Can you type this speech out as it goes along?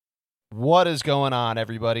What is going on,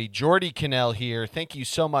 everybody? Jordy Cannell here. Thank you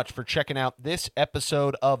so much for checking out this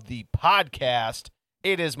episode of the podcast.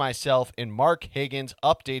 It is myself and Mark Higgins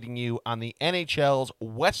updating you on the NHL's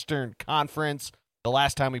Western Conference. The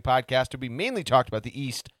last time we podcasted, we mainly talked about the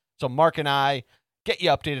East, so Mark and I get you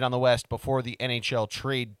updated on the West before the NHL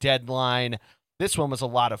trade deadline. This one was a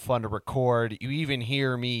lot of fun to record. You even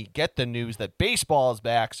hear me get the news that baseball is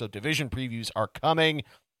back, so division previews are coming.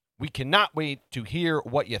 We cannot wait to hear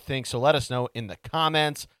what you think, so let us know in the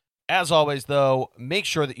comments. As always, though, make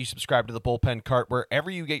sure that you subscribe to the Bullpen Cart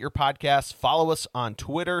wherever you get your podcasts. Follow us on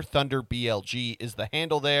Twitter. ThunderBLG is the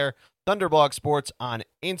handle there. Thunderblog Sports on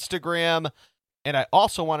Instagram. And I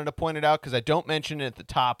also wanted to point it out because I don't mention it at the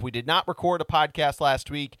top. We did not record a podcast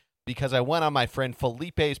last week because I went on my friend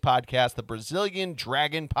Felipe's podcast, the Brazilian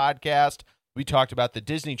Dragon podcast. We talked about the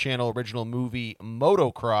Disney Channel original movie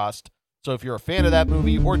Motocrossed. So if you're a fan of that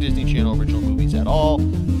movie or Disney Channel original movies at all,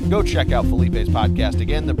 go check out Felipe's podcast.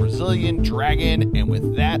 Again, the Brazilian Dragon. And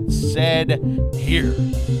with that said, here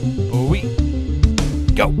we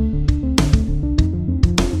go.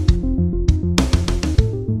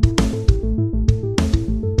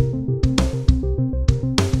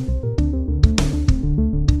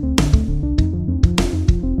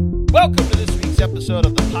 Welcome to this week's episode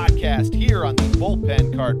of the podcast here on the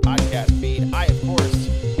Bullpen Cart podcast feed. I, of course,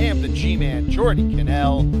 am the G-Man, Jordy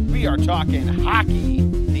Cannell. We are talking hockey,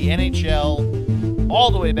 the NHL, all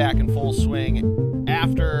the way back in full swing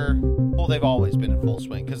after, well, they've always been in full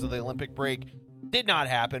swing because of the Olympic break. Did not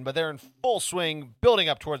happen, but they're in full swing, building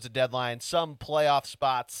up towards the deadline. Some playoff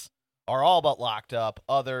spots are all but locked up.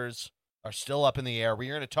 Others are still up in the air.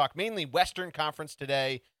 We're going to talk mainly Western Conference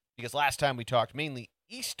today because last time we talked mainly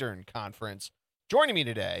Eastern Conference. Joining me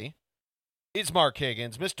today is Mark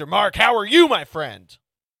Higgins. Mr. Mark, how are you, my friend?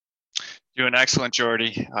 Doing excellent,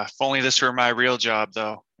 Jordy. If only this were my real job,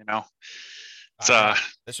 though. You know, it's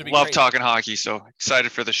this would be love great. Talking hockey. So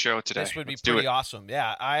excited for the show today. This would be Let's pretty awesome.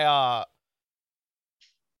 Yeah, I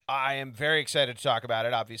am very excited to talk about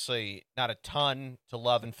it. Obviously, not a ton to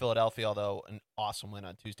love in Philadelphia, although an awesome win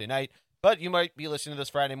on Tuesday night. But you might be listening to this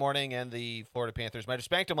Friday morning, and the Florida Panthers might have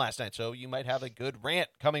spanked them last night. So you might have a good rant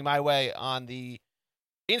coming my way on the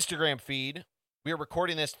Instagram feed. We are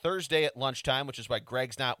recording this Thursday at lunchtime, which is why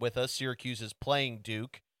Greg's not with us. Syracuse is playing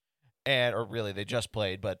Duke, or really, they just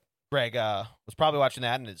played, but Greg was probably watching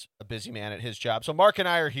that and is a busy man at his job. So Mark and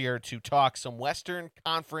I are here to talk some Western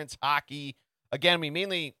Conference hockey. Again, we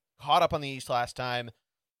mainly caught up on the East last time,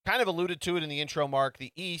 kind of alluded to it in the intro, Mark.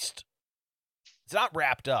 The East, it's not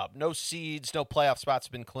wrapped up. No seeds, no playoff spots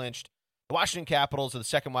have been clinched. The Washington Capitals are the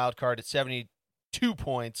second wild card at 72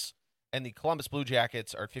 points, and the Columbus Blue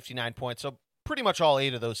Jackets are at 59 points. So pretty much all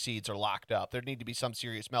 8 of those seeds are locked up. There'd need to be some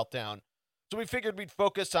serious meltdown. So we figured we'd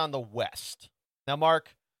focus on the West. Now,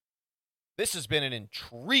 Mark, this has been an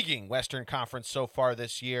intriguing Western Conference so far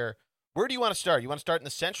this year. Where do you want to start? You want to start in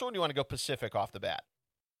the Central, or do you want to go Pacific off the bat?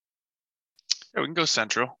 Yeah, we can go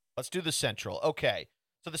Central. Let's do the Central. Okay.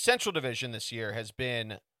 So the Central Division this year has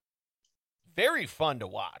been very fun to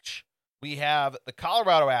watch. We have the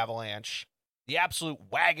Colorado Avalanche, the absolute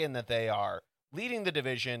wagon that they are, leading the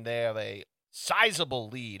division. They have a sizable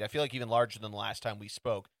lead. I feel like even larger than the last time we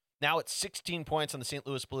spoke. Now it's 16 points on the St.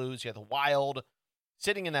 Louis Blues. You have the Wild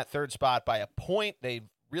sitting in that third spot by a point. They've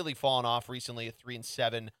really fallen off recently at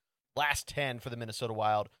 3-7. Last 10 for the Minnesota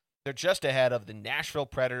Wild. They're just ahead of the Nashville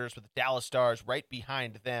Predators with the Dallas Stars right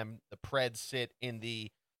behind them. The Preds sit in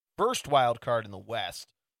the first wild card in the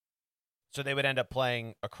West. So they would end up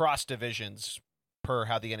playing across divisions per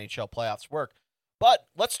how the NHL playoffs work. But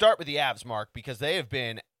let's start with the Avs, Mark, because they have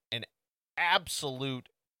been an absolute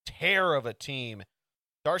tear of a team.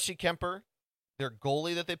 Darcy Kemper, their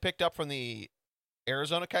goalie that they picked up from the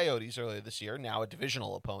Arizona Coyotes earlier this year, now a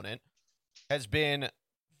divisional opponent, has been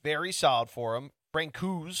very solid for them. Frank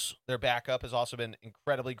Kuz, their backup, has also been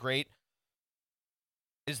incredibly great.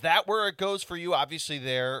 Is that where it goes for you? Obviously,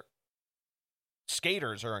 their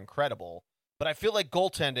skaters are incredible, but I feel like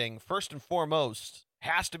goaltending, first and foremost,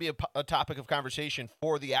 has to be a topic of conversation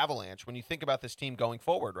for the Avalanche when you think about this team going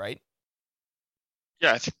forward, right?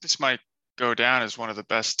 Yeah, I think this might go down as one of the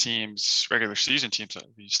best teams, regular season teams at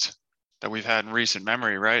least, that we've had in recent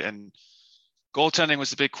memory, right? And goaltending was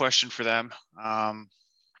the big question for them. And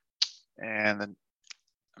then,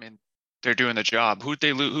 I mean, they're doing the job. Who'd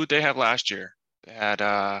they have last year? They had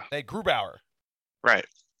Grubauer. Right.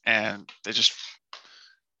 And they just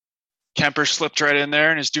Kemper slipped right in there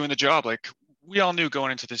and is doing the job. Like we all knew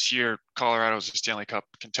going into this year, Colorado's a Stanley Cup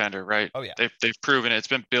contender, right? Oh yeah. They've proven it. It's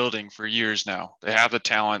been building for years now. They have the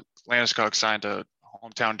talent. Landeskog signed a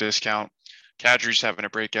hometown discount. Kadri's having a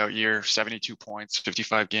breakout year, 72 points,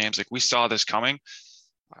 55 games. Like we saw this coming.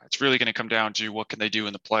 It's really going to come down to what can they do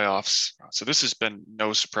in the playoffs. So this has been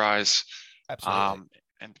no surprise. Absolutely.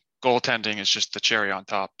 And goaltending is just the cherry on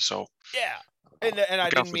top. So yeah, and I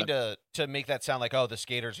look out didn't for mean them. to make that sound like, oh, the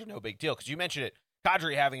skaters are no big deal, because you mentioned it.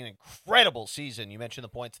 Kadri having an incredible season. You mentioned the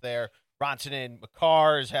points there. Rantanen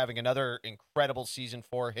Makar is having another incredible season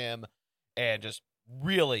for him, and just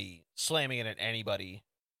really slamming it at anybody's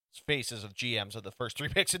faces of GMs of the first three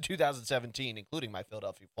picks in 2017, including my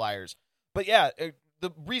Philadelphia Flyers. But yeah,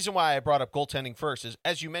 the reason why I brought up goaltending first is,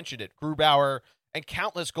 as you mentioned it, Grubauer and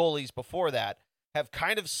countless goalies before that have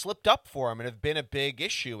kind of slipped up for him and have been a big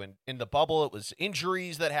issue. And in the bubble, it was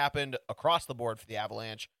injuries that happened across the board for the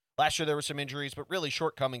Avalanche. Last year, there were some injuries, but really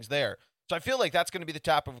shortcomings there. So I feel like that's going to be the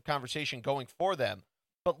top of conversation going for them.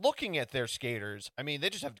 But looking at their skaters, I mean, they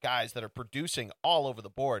just have guys that are producing all over the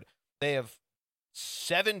board. They have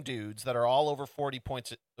 7 dudes that are all over 40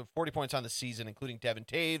 points on the season, including Devin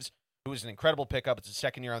Taves, who is an incredible pickup. It's his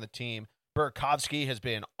second year on the team. Burakovsky has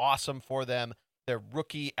been awesome for them. Their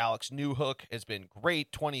rookie, Alex Newhook, has been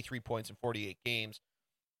great, 23 points in 48 games.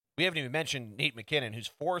 We haven't even mentioned Nate McKinnon, who's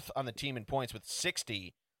 4th on the team in points with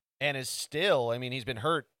 60, and is still, I mean, he's been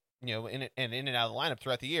hurt, in and out of the lineup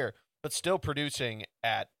throughout the year, but still producing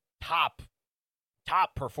at top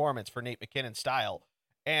performance for Nate McKinnon style.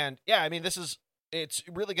 And yeah, I mean, it's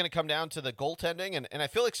really going to come down to the goaltending, and I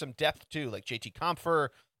feel like some depth too, like JT Compher,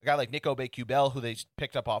 a guy like Nick Aube-Kubel, who they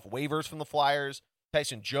picked up off waivers from the Flyers,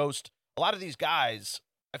 Tyson Jost. A lot of these guys,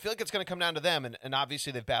 I feel like it's going to come down to them, and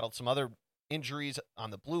obviously they've battled some other injuries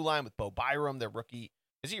on the blue line with Bo Byram, their rookie.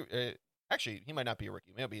 Is he actually? He might not be a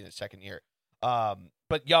rookie. Maybe be in his second year.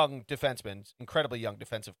 But young defenseman, incredibly young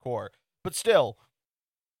defensive core. But still,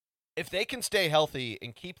 if they can stay healthy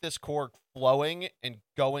and keep this core flowing and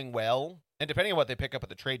going well, and depending on what they pick up at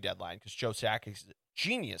the trade deadline, because Joe Sakic is a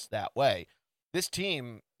genius that way, this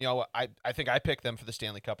team, I think I picked them for the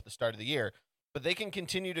Stanley Cup at the start of the year, but they can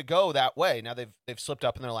continue to go that way. Now they've slipped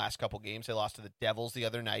up in their last couple games. They lost to the Devils the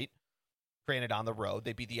other night, granted on the road.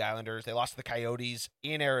 They beat the Islanders. They lost to the Coyotes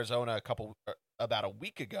in Arizona about a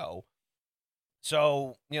week ago.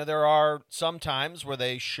 So, there are some times where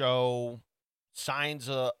they show signs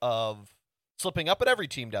of slipping up, but every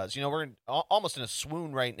team does. We're almost in a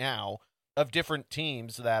swoon right now of different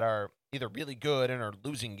teams that are either really good and are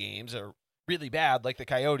losing games, or really bad, like the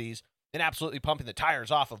Coyotes, and absolutely pumping the tires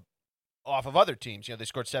off of other teams. They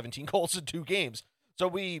scored 17 goals in 2 games.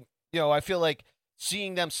 So I feel like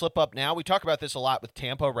seeing them slip up now, we talk about this a lot with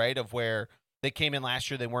Tampa, right, of where they came in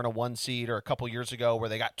last year, they weren't a 1 seed, or a couple years ago where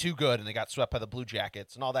they got too good and they got swept by the Blue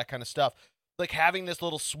Jackets and all that kind of stuff. Like, having this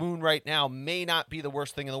little swoon right now may not be the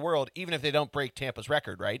worst thing in the world, even if they don't break Tampa's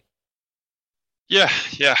record, right? Yeah.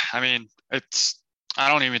 I mean, I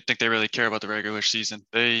don't even think they really care about the regular season.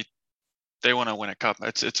 They want to win a cup.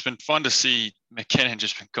 It's been fun to see McKinnon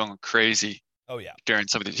just been going crazy. Oh yeah. During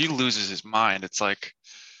some of these, he loses his mind. It's like,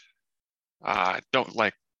 I don't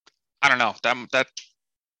know,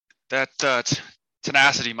 that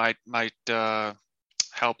tenacity might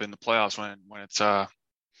help in the playoffs when it's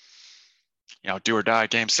do or die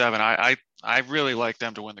game 7. I really like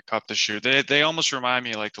them to win the cup this year. They almost remind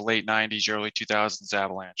me of like the late 90s, early 2000s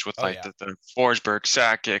Avalanche with the Forsberg,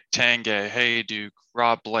 Sakic, Tanguay, Hayduke,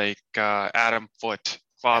 Rob Blake, Adam Foote,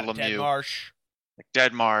 Claude Lemieux,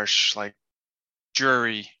 Deadmarsh, like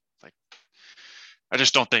Drury. Like, I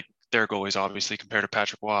just don't think their goalies obviously compared to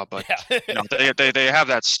Patrick Waugh, but they have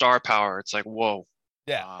that star power. It's like, whoa.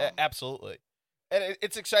 Yeah, absolutely. And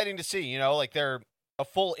it's exciting to see, like they're a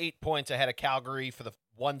full 8 points ahead of Calgary for the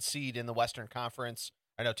 1 seed in the Western Conference.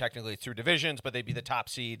 I know technically it's through divisions, but they'd be the top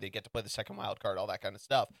seed. They get to play the second wild card, all that kind of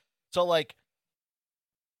stuff. So, like,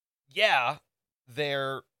 yeah,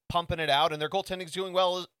 they're pumping it out, and their goaltending is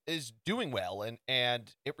doing well,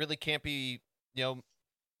 and it really can't be,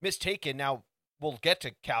 mistaken. Now, we'll get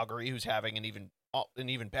to Calgary, who's having an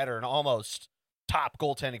even better and almost top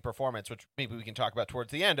goaltending performance, which maybe we can talk about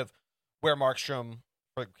towards the end, of where Markstrom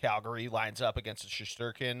for Calgary lines up against a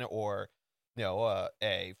Shesterkin or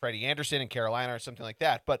a Freddie Anderson in Carolina or something like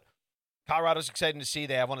that. But Colorado's exciting to see.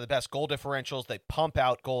 They have one of the best goal differentials. They pump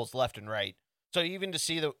out goals left and right. So even to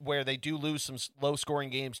see where they do lose some low-scoring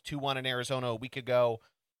games, 2-1 in Arizona a week ago,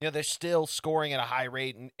 they're still scoring at a high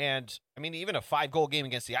rate. And I mean, even a 5-goal game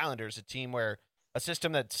against the Islanders, a team where a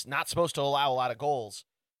system that's not supposed to allow a lot of goals,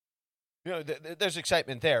 there's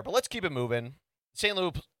excitement there. But let's keep it moving. St.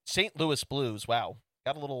 Louis Blues, wow.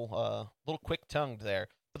 Got a little quick-tongued there.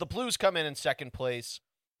 But the Blues come in second place.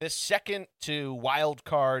 This second to wild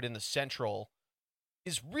card in the Central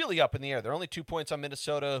is really up in the air. They're only 2 points on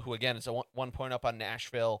Minnesota, who, again, is 1 point up on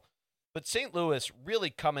Nashville. But St. Louis really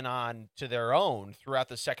coming on to their own throughout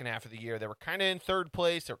the second half of the year. They were kind of in third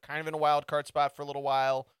place. They were kind of in a wild card spot for a little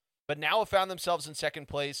while, but now have found themselves in second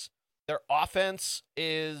place. Their offense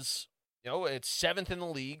is, it's seventh in the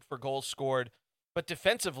league for goals scored, but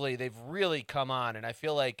defensively they've really come on. And I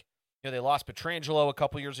feel like, they lost Pietrangelo a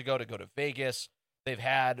couple years ago to go to Vegas. They've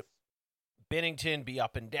had Binnington be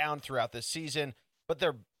up and down throughout this season, but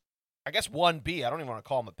they're, I guess, 1B. I don't even want to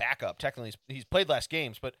call him a backup. Technically, he's played less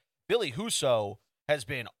games, but Billy Husso has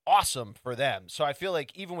been awesome for them. So I feel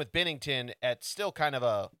like even with Binnington at still kind of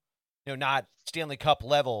a, not Stanley Cup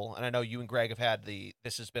level, and I know you and Greg have had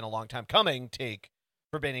this has been a long time coming take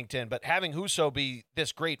for Binnington, but having Husso be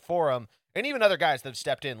this great for him, and even other guys that have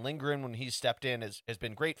stepped in, Lindgren when he's stepped in has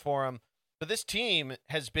been great for him. But this team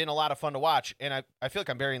has been a lot of fun to watch, and I feel like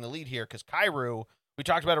I'm burying the lead here because Kyrou, we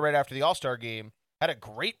talked about it right after the All-Star game, had a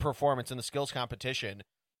great performance in the skills competition.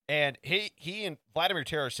 And he and Vladimir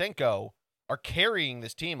Tarasenko are carrying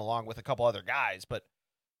this team along with a couple other guys. But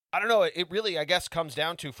I don't know. It really, I guess, comes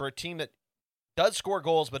down to for a team that does score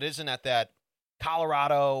goals but isn't at that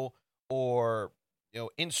Colorado or,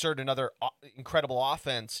 insert another incredible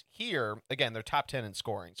offense here. Again, they're top 10 in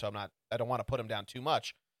scoring, so I don't want to put them down too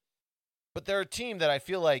much. But they're a team that I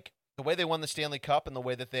feel like the way they won the Stanley Cup and the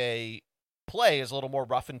way that they play is a little more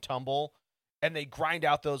rough and tumble. And they grind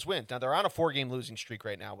out those wins. Now, they're on a 4-game losing streak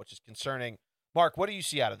right now, which is concerning. Mark, what do you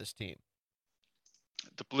see out of this team?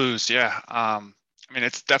 The Blues, yeah.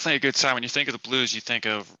 It's definitely a good sign. When you think of the Blues, you think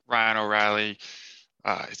of Ryan O'Reilly.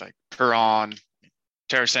 He's like Perron.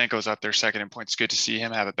 Tarasenko's up there second in points. Good to see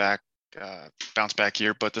him have a bounce back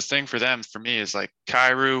year. But the thing for them, for me, is like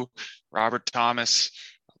Kyrou, Robert Thomas,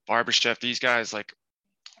 Barbashev. These guys, like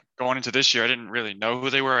going into this year, I didn't really know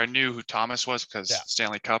who they were. I knew who Thomas was because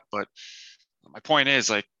Stanley Cup, but my point is,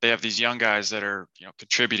 like, they have these young guys that are,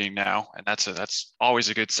 contributing now, and that's always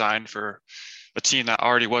a good sign for a team that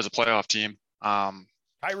already was a playoff team.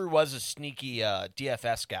 Kyrou was a sneaky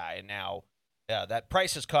DFS guy, and now that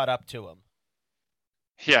price has caught up to him.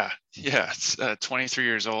 Yeah, it's 23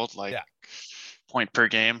 years old, like point per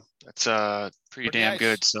game. That's pretty damn nice.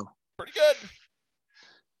 Good. So pretty good.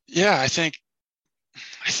 Yeah, I think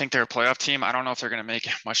they're a playoff team. I don't know if they're going to make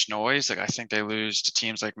much noise. Like, I think they lose to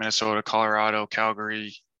teams like Minnesota, Colorado,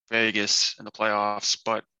 Calgary, Vegas in the playoffs.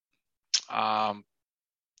 But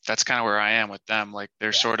that's kind of where I am with them. Like,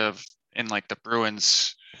 they're sort of in like the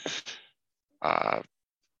Bruins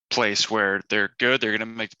place where they're good. They're going to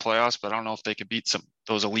make the playoffs, but I don't know if they could beat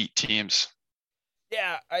those elite teams.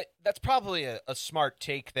 Yeah, that's probably a smart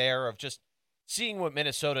take there of just seeing what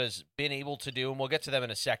Minnesota's been able to do. And we'll get to them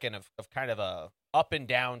in a second of kind of a up and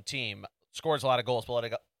down team, scores a lot of goals,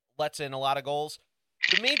 but lets in a lot of goals.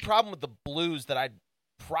 The main problem with the Blues that I'd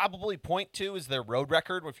probably point to is their road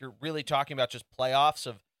record. If you're really talking about just playoffs,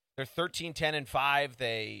 of they're 13-10-5,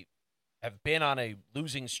 they have been on a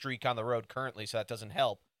losing streak on the road currently, so that doesn't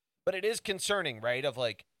help. But it is concerning, right? Of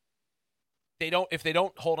like, if they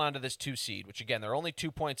don't hold on to this 2 seed, which again, they're only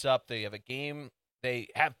 2 points up. They have a game. They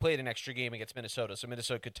have played an extra game against Minnesota, so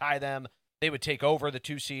Minnesota could tie them. They would take over the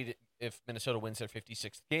 2 seed if Minnesota wins their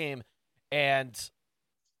 56th game. And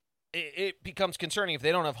it becomes concerning if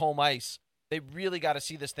they don't have home ice. They really got to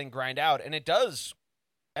see this thing grind out. And it does,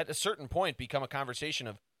 at a certain point, become a conversation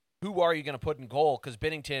of who are you going to put in goal? Because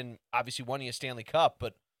Binnington obviously won you a Stanley Cup,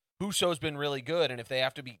 but Husso's been really good. And if they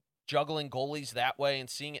have to be juggling goalies that way and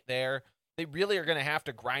seeing it there, they really are going to have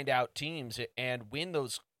to grind out teams and win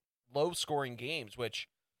those low-scoring games, which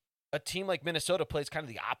a team like Minnesota plays kind of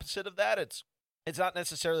the opposite of that. It's not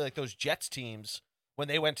necessarily like those Jets teams when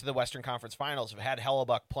they went to the Western Conference Finals have had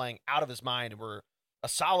Hellebuck playing out of his mind and were a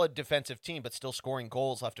solid defensive team but still scoring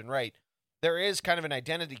goals left and right. There is kind of an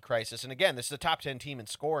identity crisis, and again, this is a top 10 team in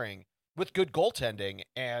scoring with good goaltending,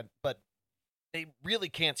 but they really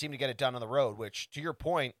can't seem to get it done on the road, which, to your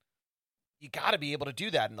point, you got to be able to do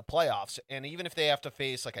that in the playoffs. And even if they have to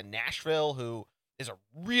face like a Nashville, who is a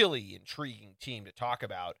really intriguing team to talk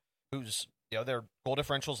about, who's, their goal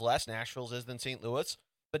differential's less Nashville's is than St. Louis,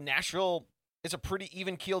 but Nashville is a pretty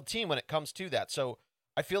even-keeled team when it comes to that. So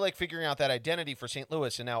I feel like figuring out that identity for St.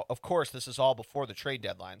 Louis, and now, of course, this is all before the trade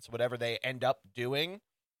deadline, so whatever they end up doing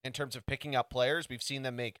in terms of picking up players, we've seen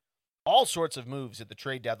them make all sorts of moves at the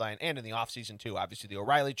trade deadline and in the offseason too. Obviously, the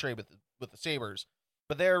O'Reilly trade with the Sabres,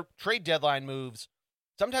 but their trade deadline moves,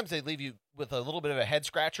 sometimes they leave you with a little bit of a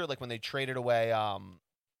head-scratcher, like when they traded away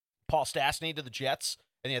Paul Stastny to the Jets,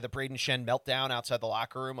 and you had the Braden Shen meltdown outside the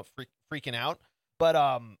locker room of freaking out.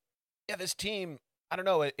 But, this team, I don't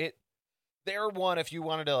know, they're one, if you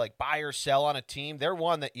wanted to like buy or sell on a team, they're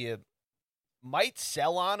one that you might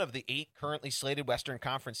sell on of the 8 currently slated Western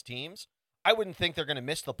Conference teams. I wouldn't think they're going to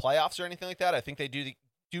miss the playoffs or anything like that. I think they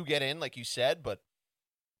do get in, like you said, but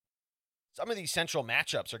some of these central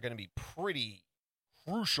matchups are going to be pretty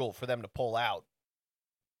crucial for them to pull out.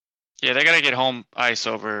 Yeah, they got to get home ice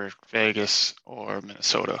over Vegas or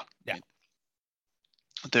Minnesota. Yeah.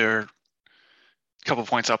 They're a couple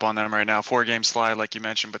points up on them right now. 4-game slide, like you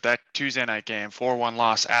mentioned, but that Tuesday night game, 4-1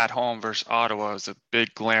 loss at home versus Ottawa is a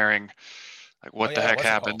big glaring, like what the heck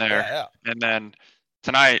happened there. Yeah. And then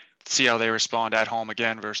tonight, see how they respond at home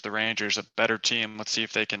again versus the Rangers, a better team. Let's see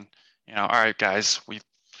if they can, all right, guys, we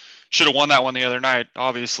should have won that one the other night,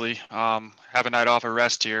 obviously. Have a night off of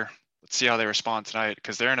rest here. Let's see how they respond tonight,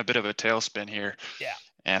 because they're in a bit of a tailspin here. Yeah.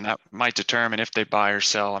 And that might determine if they buy or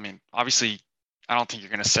sell. I mean, obviously, I don't think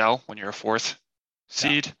you're going to sell when you're a 4th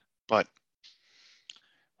seed, but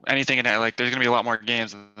anything in that, like, there's going to be a lot more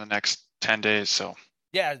games in the next 10 days. So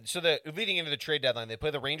yeah, so leading into the trade deadline, they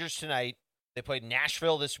play the Rangers tonight. They play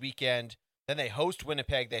Nashville this weekend. Then they host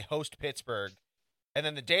Winnipeg. They host Pittsburgh. And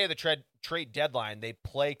then the day of the trade deadline, they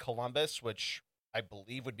play Columbus, which I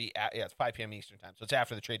believe would be it's 5 p.m. Eastern time, so it's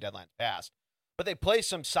after the trade deadline's passed. But they play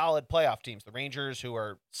some solid playoff teams. The Rangers, who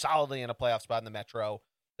are solidly in a playoff spot in the Metro.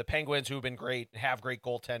 The Penguins, who have been great and have great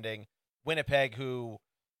goaltending. Winnipeg, who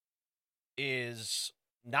is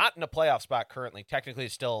not in a playoff spot currently, technically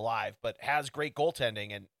is still alive, but has great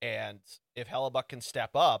goaltending. And if Hellebuck can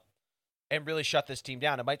step up and really shut this team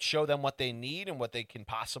down, it might show them what they need and what they can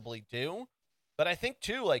possibly do. But I think,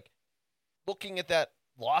 too, like, looking at that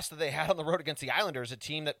loss that they had on the road against the Islanders, a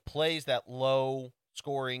team that plays that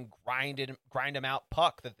low-scoring, grind them out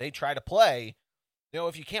puck that they try to play,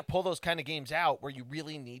 if you can't pull those kind of games out where you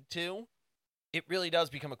really need to, it really does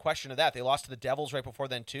become a question of that. They lost to the Devils right before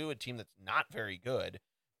then, too, a team that's not very good.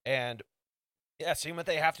 And, yeah, seeing what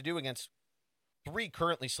they have to do against 3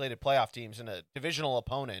 currently slated playoff teams and a divisional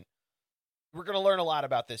opponent, we're going to learn a lot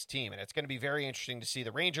about this team, and it's going to be very interesting to see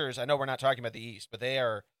the Rangers. I know we're not talking about the East, but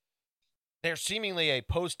they're seemingly a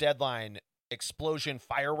post-deadline explosion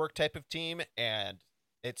firework type of team, and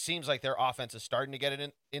it seems like their offense is starting to get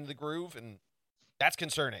it in the groove, and that's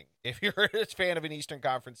concerning if you're a fan of an Eastern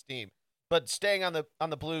Conference team. But staying on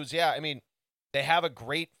the Blues, yeah, I mean, they have a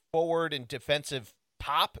great forward and defensive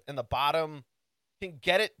top, and the bottom can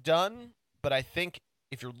get it done, but I think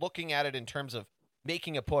if you're looking at it in terms of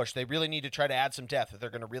making a push, they really need to try to add some depth if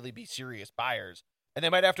they're going to really be serious buyers. And they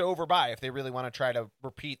might have to overbuy if they really want to try to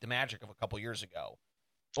repeat the magic of a couple years ago.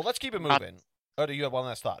 Well, let's keep it moving. Do you have one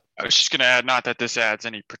last thought? I was just going to add, not that this adds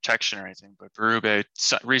any protection or anything, but Berube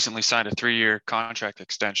recently signed a 3-year contract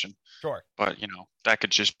extension. Sure. But, that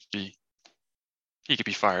could just be, he could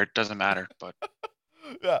be fired. Doesn't matter. But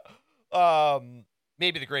yeah.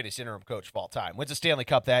 Maybe the greatest interim coach of all time. Wins a Stanley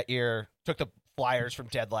Cup that year, took the Flyers from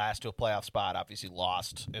dead last to a playoff spot, obviously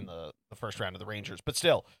lost in the first round of the Rangers. But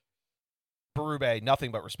still, Berube, nothing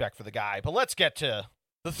but respect for the guy. But let's get to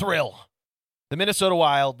the thrill. The Minnesota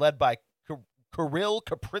Wild, led by Kirill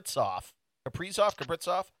Kaprizov.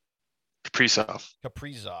 Kaprizov?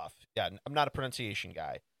 Yeah, I'm not a pronunciation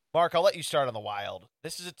guy. Mark, I'll let you start on the Wild.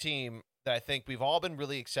 This is a team that I think we've all been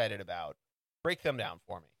really excited about. Break them down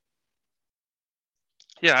for me.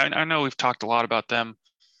 Yeah, I know we've talked a lot about them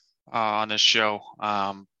on this show.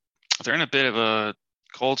 They're in a bit of a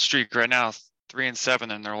cold streak right now,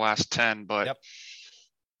 3-7 in their last 10, but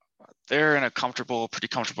they're in a pretty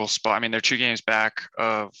comfortable spot. I mean, they're 2 games back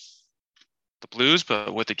of the Blues,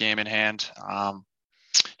 but with the game in hand. I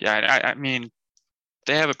mean,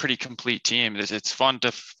 they have a pretty complete team. It's fun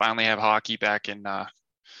to finally have hockey back in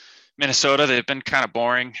Minnesota. They've been kind of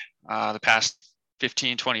boring the past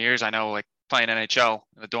 15, 20 years. I know, like, playing NHL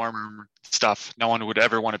in the dorm room stuff, no one would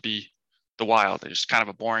ever want to be the Wild. They're just kind of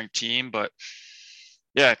a boring team, but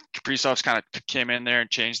yeah, Kaprizov's kind of came in there and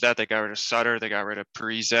changed that. They got rid of Sutter. They got rid of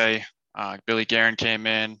Parise. Billy Guerin came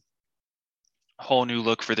in. A whole new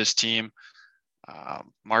look for this team.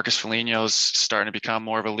 Marcus Foligno's starting to become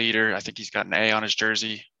more of a leader. I think he's got an A on his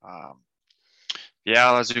jersey.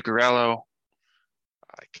 Zuccarello.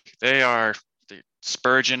 They are the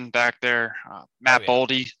Spurgeon back there. Matt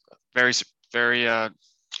Boldy, very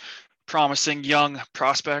promising young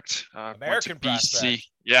prospect. American prospect.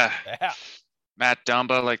 Yeah. Matt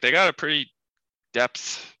Dumba. Like, they got a pretty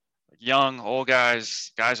depth, young, old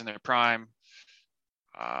guys in their prime.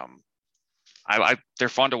 They're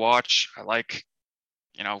fun to watch. I like,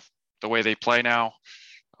 the way they play now.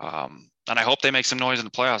 And I hope they make some noise in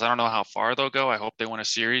the playoffs. I don't know how far they'll go. I hope they win a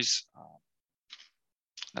series.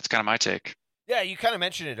 That's kind of my take. Yeah, you kind of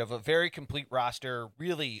mentioned it, of a very complete roster,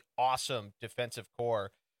 really awesome defensive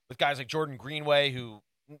core with guys like Jordan Greenway, who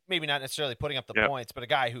maybe not necessarily putting up the points, but a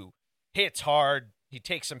guy who hits hard. He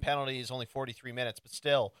takes some penalties, only 43 minutes, but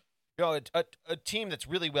still a team that's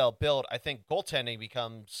really well built, I think goaltending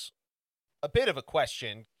becomes a bit of a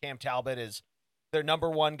question. Cam Talbot is their number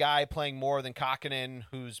one guy, playing more than Kakkonen,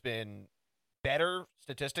 who's been better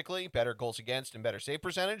statistically, better goals against, and better save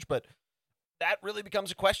percentage. But that really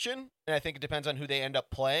becomes a question, and I think it depends on who they end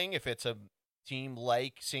up playing. If it's a team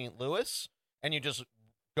like St. Louis, and you just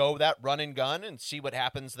go that run and gun and see what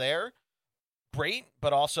happens there, great.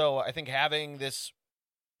 But also, I think having this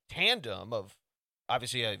tandem of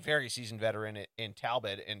obviously a very seasoned veteran in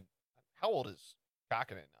Talbot, and how old is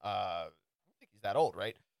Kakkonen? I don't think he's that old,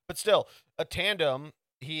 right? But still, a tandem.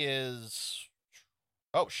 He is,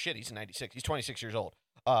 oh shit, he's 96. He's 26 years old,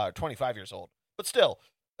 25 years old. But still,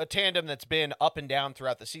 a tandem that's been up and down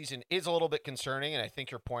throughout the season is a little bit concerning. And I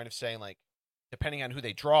think your point of saying, like, depending on who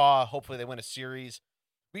they draw, hopefully they win a series.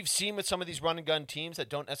 We've seen with some of these run and gun teams that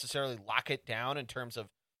don't necessarily lock it down in terms of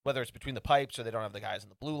whether it's between the pipes or they don't have the guys in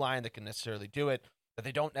the blue line that can necessarily do it, that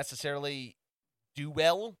they don't necessarily do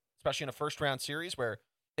well, especially in a first round series where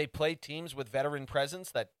they play teams with veteran presence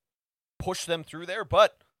that push them through there.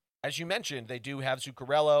 But as you mentioned, they do have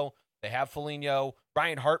Zuccarello, they have Foligno,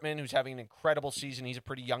 Ryan Hartman, who's having an incredible season. He's a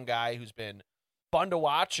pretty young guy who's been fun to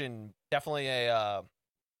watch and definitely a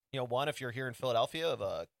one if you're here in Philadelphia of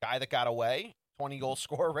a guy that got away. 20-goal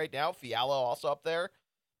scorer right now. Fiala also up there.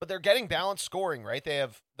 But they're getting balanced scoring, right?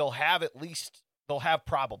 They'll have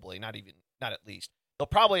probably, not at least. They'll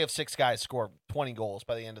probably have 6 guys score 20 goals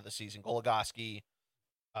by the end of the season. Goligoski,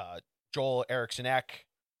 Joel Eriksson-Ek,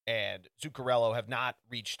 and Zuccarello have not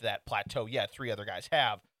reached that plateau yet. 3 other guys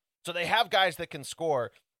have. So they have guys that can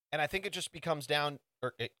score, and I think it just comes down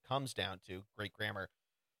to, great grammar,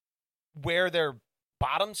 where their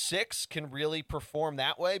bottom 6 can really perform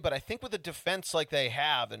that way. But I think with a defense like they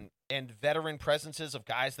have and veteran presences of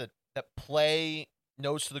guys that play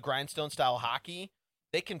nose to the grindstone style hockey,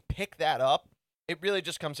 they can pick that up. It really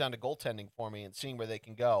just comes down to goaltending for me and seeing where they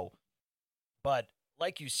can go. But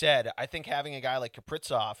like you said, I think having a guy like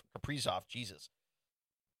Kaprizov,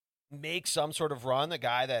 make some sort of run, the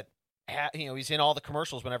guy that he's in all the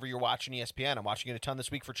commercials whenever you're watching ESPN. I'm watching it a ton this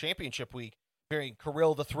week for championship week, very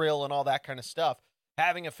Kirill the Thrill and all that kind of stuff.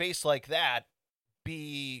 Having a face like that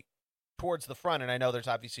be towards the front, and I know there's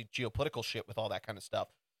obviously geopolitical shit with all that kind of stuff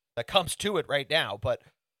that comes to it right now, but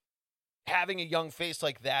having a young face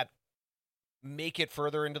like that make it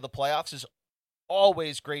further into the playoffs is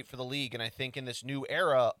always great for the league. And I think in this new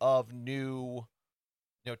era of new,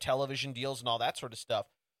 television deals and all that sort of stuff,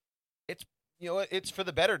 it's for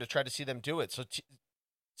the better to try to see them do it. So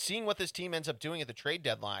seeing what this team ends up doing at the trade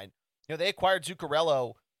deadline, they acquired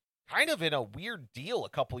Zuccarello kind of in a weird deal a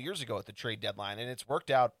couple years ago at the trade deadline, and it's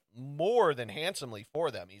worked out more than handsomely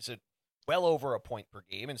for them. He's at well over a point per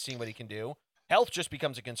game, and seeing what he can do. Health just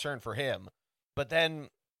becomes a concern for him. But then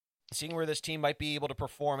seeing where this team might be able to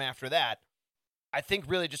perform after that, I think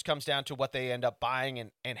really just comes down to what they end up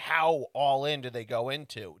buying and how all in do they go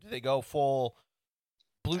into. Do they go full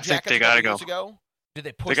Blue Jackets a couple years ago? Did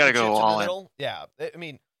they push the chips in the middle? Yeah, I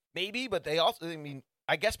mean, maybe, but they also,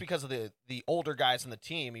 I guess because of the older guys in the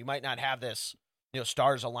team, you might not have this,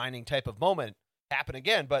 stars aligning type of moment happen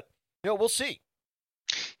again, but, we'll see.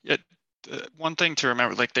 Yeah, one thing to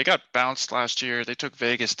remember, like they got bounced last year. They took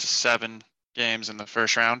Vegas to 7 games in the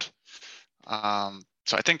first round.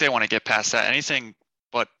 So I think they want to get past that. Anything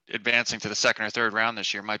but advancing to the second or third round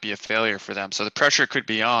this year might be a failure for them. So the pressure could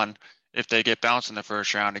be on if they get bounced in the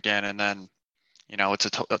first round again, and then, it's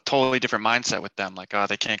a totally different mindset with them. Like,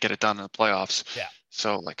 they can't get it done in the playoffs. Yeah.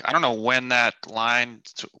 So, like, I don't know when that line,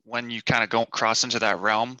 when you kind of go cross into that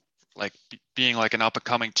realm, like being like an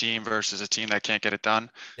up-and-coming team versus a team that can't get it done.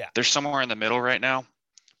 Yeah. They're somewhere in the middle right now,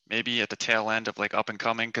 maybe at the tail end of like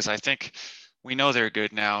up-and-coming, because I think we know they're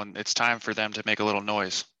good now, and it's time for them to make a little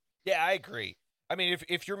noise. Yeah, I agree. I mean,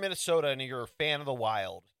 if you're Minnesota and you're a fan of the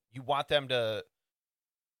Wild, you want them to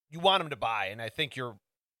buy, and I think you're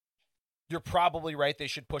probably right. They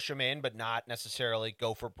should push them in, but not necessarily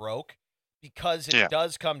go for broke, because it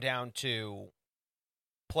does come down to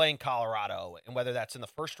playing Colorado, and whether that's in the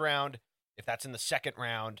first round, if that's in the second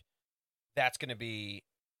round, that's going to be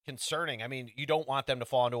concerning. I mean, you don't want them to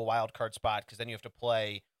fall into a wild card spot, because then you have to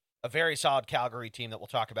play a very solid Calgary team that we'll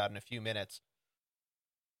talk about in a few minutes.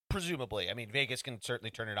 Presumably. I mean, Vegas can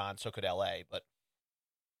certainly turn it on, so could LA, but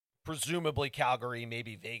presumably Calgary,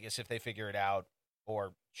 maybe Vegas if they figure it out,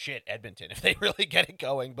 or Edmonton if they really get it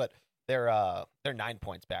going, but they're 9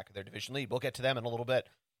 points back of their division lead. We'll get to them in a little bit.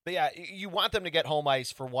 But yeah, you want them to get home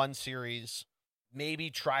ice for one series, maybe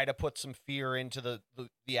try to put some fear into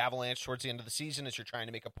the Avalanche towards the end of the season as you're trying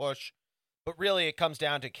to make a push. But really it comes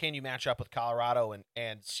down to, can you match up with Colorado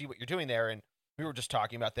and see what you're doing there? And we were just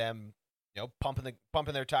talking about them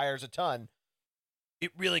pumping their tires a ton.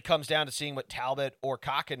 It really comes down to seeing what Talbot or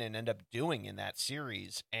Kakkonen end up doing in that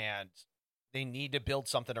series, and they need to build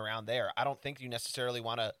something around there. I don't think you necessarily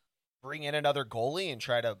want to bring in another goalie and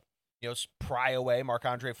try to, pry away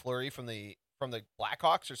Marc-Andre Fleury from the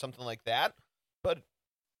Blackhawks or something like that. But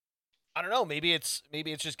I don't know. Maybe it's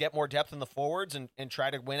just get more depth in the forwards and try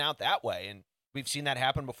to win out that way. And we've seen that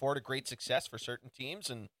happen before to great success for certain teams.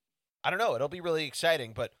 And I don't know. It'll be really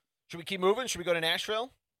exciting. But should we keep moving? Should we go to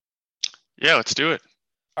Nashville? Yeah, let's do it.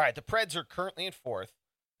 All right. The Preds are currently in fourth.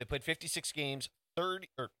 They played 56 games,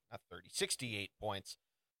 68 points,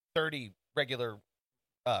 30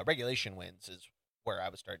 regulation wins is where I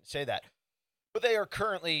was starting to say that. But they are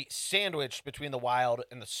currently sandwiched between the Wild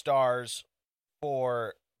and the Stars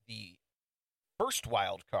for the first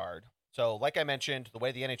wild card. So, like I mentioned, the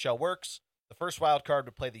way the NHL works, the first wild card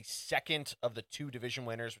would play the second of the two division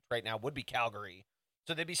winners, which right now would be Calgary.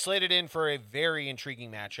 So they'd be slated in for a very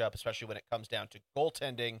intriguing matchup, especially when it comes down to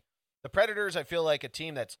goaltending. The Predators, I feel like a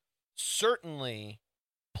team that's certainly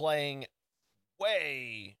playing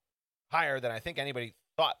way higher than I think anybody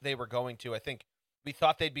thought they were going to. I think we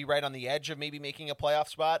thought they'd be right on the edge of maybe making a playoff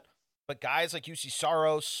spot. But guys like UC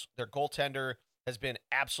Saros, their goaltender, has been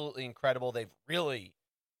absolutely incredible. They've really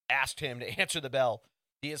asked him to answer the bell.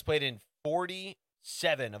 He has played in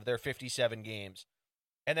 47 of their 57 games.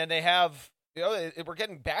 And then they have, we're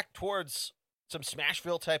getting back towards some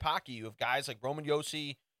Smashville type hockey. You have guys like Roman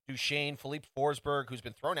Josi, Duchesne, Philippe Forsberg, who's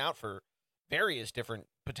been thrown out for various different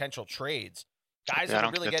potential trades. Guys that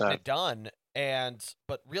are really getting it done,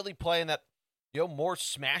 but really playing that more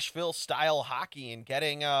Smashville style hockey and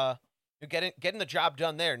getting the job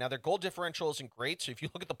done there. Now their goal differential isn't great, so if you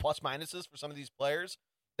look at the plus minuses for some of these players,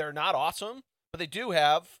 they're not awesome, but they do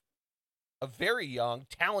have a very young,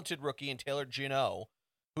 talented rookie in Taylor Gino,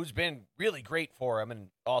 who's been really great for him, and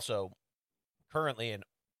also currently an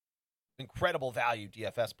incredible value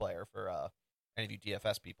DFS player for any of you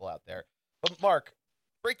DFS people out there. But Mark,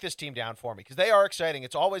 break this team down for me, because they are exciting.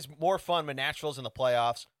 It's always more fun when Nashville's in the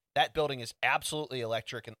playoffs. That building is absolutely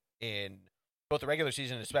electric in both the regular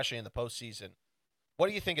season and especially in the postseason. What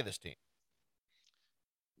do you think of this team?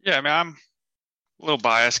 Yeah, I mean, I'm a little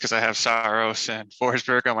biased because I have Saros and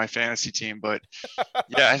Forsberg on my fantasy team, but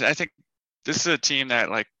yeah, I think this is a team that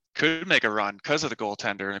could make a run because of the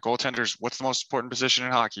goaltender. And the goaltender's what's the most important position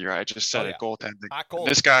in hockey, right? I just said it, goaltending.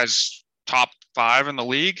 This guy's top 5 in the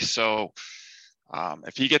league, so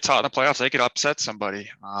if he gets hot in the playoffs, they could upset somebody.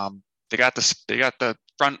 They got the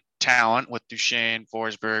front talent with Duchesne,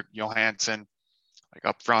 Forsberg, Johansson,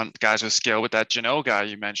 up front, guys with skill. With that Janot guy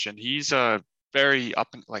you mentioned, he's very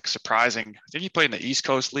surprising. I think he played in the East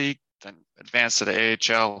Coast League, then advanced to the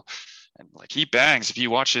AHL, and he bangs. If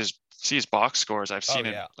you see his box scores, I've seen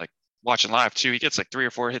it watching live too. He gets 3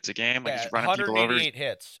 or 4 hits a game. He's running people over. 188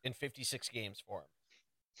 hits in 56 games for him.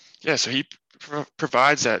 Yeah, so he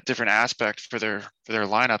provides that different aspect for their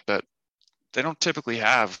lineup that they don't typically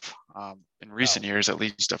have in recent years, at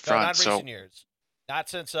least up front. Not recent years. Not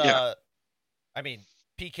since I mean,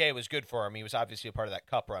 PK was good for him. He was obviously a part of that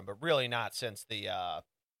cup run, but really not since the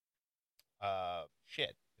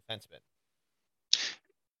defenseman.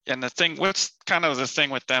 And what's kind of the thing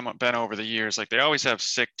with them been over the years? They always have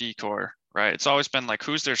sick decor, right? It's always been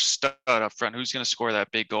who's their stud up front? Who's going to score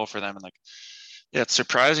that big goal for them? And yeah, it's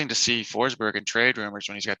surprising to see Forsberg in trade rumors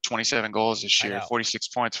when he's got 27 goals this year, 46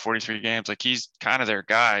 points, 43 games. He's kind of their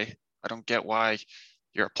guy. I don't get why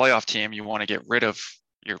you're a playoff team. You want to get rid of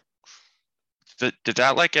your.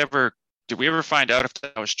 Did we ever find out if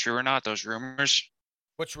that was true or not? Those rumors.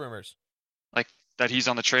 Which rumors? That he's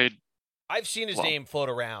on the trade. I've seen his name float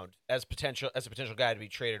around as a potential guy to be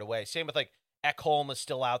traded away. Same with Ekholm is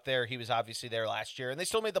still out there. He was obviously there last year, and they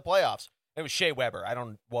still made the playoffs. It was Shea Weber. I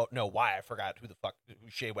don't know why I forgot who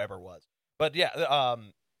Shea Weber was. But yeah,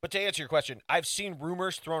 but to answer your question, I've seen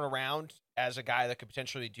rumors thrown around as a guy that could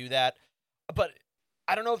potentially do that. But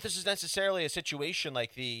I don't know if this is necessarily a situation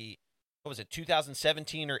like the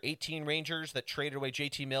 2017 or 18 Rangers that traded away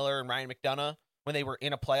JT Miller and Ryan McDonough when they were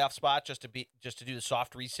in a playoff spot just to do the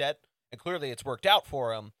soft reset. And clearly it's worked out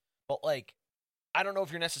for him. But I don't know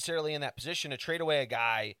if you're necessarily in that position to trade away a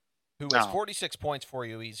guy who has 46 points for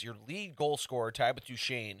you. He's your lead goal scorer, tied with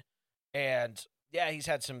Duchesne. And yeah, he's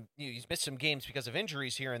missed some games because of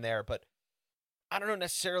injuries here and there, but I don't know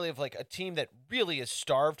necessarily of a team that really is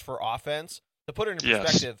starved for offense. To put it in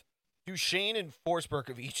perspective, Duchesne and Forsberg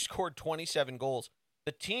have each scored 27 goals.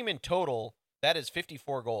 The team in total, that is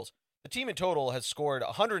 54 goals. The team in total has scored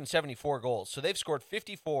 174 goals. So they've scored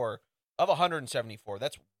 54 of 174.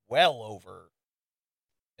 That's well over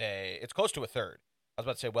it's close to a third. I was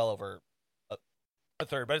about to say well over A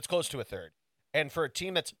third, but it's close to a third. And for a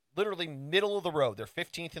team that's literally middle of the road, they're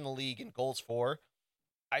 15th in the league in goals for.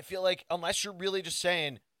 I feel like unless you're really just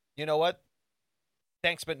saying, you know what,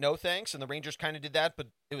 thanks but no thanks, and the Rangers kind of did that, but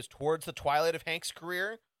it was towards the twilight of Hank's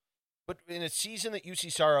career. But in a season that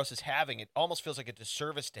UC Saros is having, it almost feels like a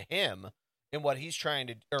disservice to him in what he's trying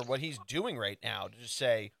to, or what he's doing right now, to just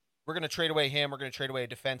say, we're going to trade away him, we're going to trade away a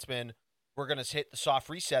defenseman, we're going to hit the soft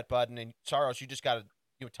reset button, and Saros, you just got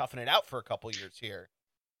to toughen it out for a couple years here.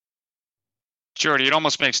 Jordy, it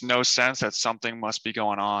almost makes no sense that something must be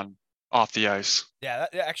going on off the ice. Yeah,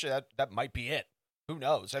 that might be it. Who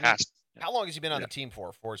knows? I mean, how long has he been on the team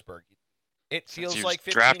for, Forsberg? It feels like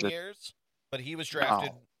 15 drafted. years, but he was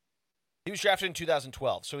drafted. No. He was drafted in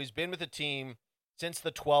 2012, so he's been with the team since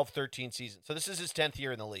the 12-13 season. So this is his 10th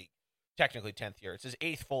year in the league. Technically 10th year. It's his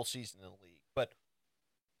 8th full season in the league. But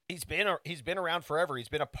he's been around forever. He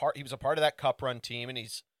was a part of that cup run team, and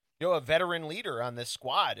he's a veteran leader on this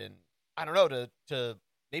squad. And I don't know, to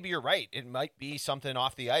maybe you're right. It might be something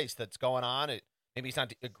off the ice that's going on. Maybe he's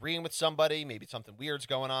not agreeing with somebody. Maybe something weird's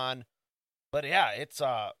going on. But yeah, it's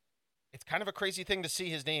kind of a crazy thing to see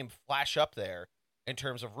his name flash up there in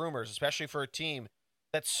terms of rumors, especially for a team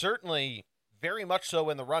that's certainly very much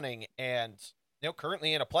so in the running and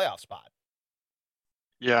currently in a playoff spot.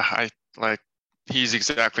 Yeah, he's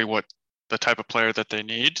exactly what the type of player that they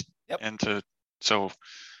need. Yep. And so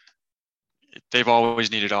they've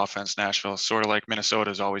always needed offense, Nashville, sort of like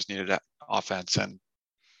Minnesota's always needed offense, and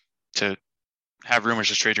to have rumors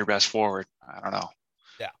to trade your best forward, I don't know.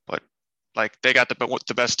 Yeah. But they got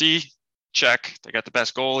the best D, check. They got the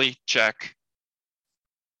best goalie, check.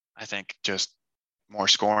 I think just more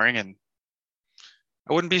scoring, and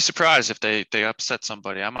I wouldn't be surprised if they upset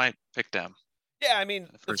somebody. I might pick them. Yeah, I mean,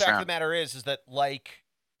 the fact of the matter is that like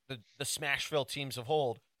the Smashville teams of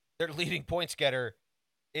old, their leading points getter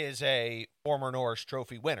is a former Norris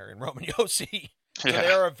Trophy winner in Roman Josi. So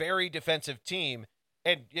they're a very defensive team.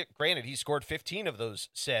 And granted, he scored 15 of those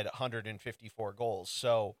said 154 goals,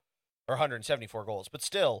 or 174 goals. But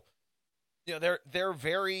still, they're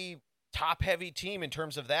very top-heavy team in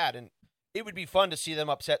terms of that. And it would be fun to see them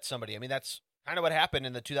upset somebody. I mean, that's kind of what happened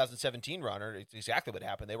in the 2017 run, or it's exactly what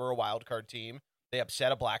happened. They were a wild card team. They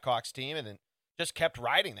upset a Blackhawks team and then just kept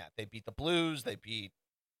riding that. They beat the Blues. I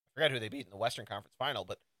forget who they beat in the Western Conference Final,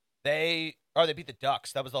 but they beat the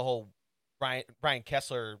Ducks. That was the whole Brian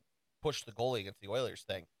Kessler pushed the goalie against the Oilers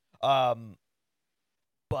thing.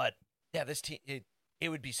 But yeah, this team, it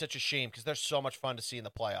would be such a shame because they're so much fun to see in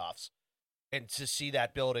the playoffs, and to see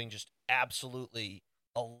that building just absolutely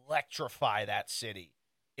electrify that city.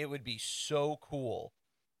 It would be so cool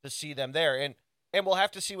to see them there. And we'll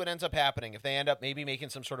have to see what ends up happening. If they end up maybe making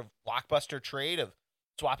some sort of blockbuster trade of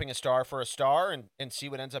swapping a star for a star and see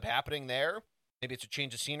what ends up happening there. Maybe it's a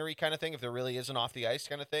change of scenery kind of thing, if there really is an off the ice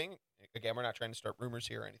kind of thing. Again, we're not trying to start rumors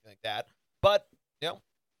here or anything like that. But,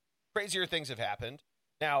 crazier things have happened.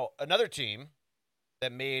 Now, another team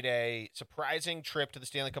that made a surprising trip to the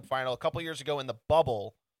Stanley Cup Final a couple years ago in the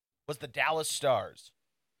bubble was the Dallas Stars,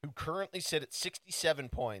 who currently sit at 67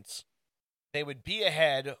 points. They would be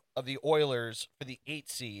ahead of the Oilers for the 8th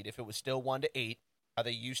seed if it was still 1-8, how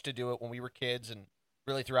they used to do it when we were kids and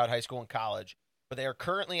really throughout high school and college. But they are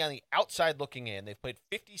currently on the outside looking in. They've played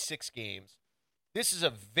 56 games. This is a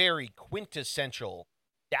very quintessential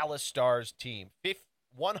Dallas Stars team.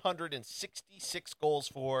 166 goals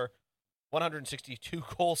for, 162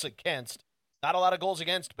 goals against. Not a lot of goals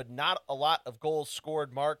against, but not a lot of goals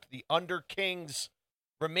scored marked. The Under Kings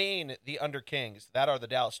remain the Under Kings. That are the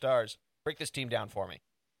Dallas Stars. Break this team down for me.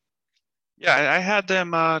 Yeah, I had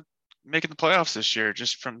them making the playoffs this year,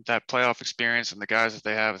 just from that playoff experience and the guys that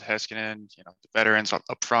they have with Heiskanen, the veterans up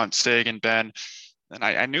front, Sagan, Ben. And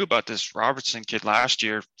I knew about this Robertson kid last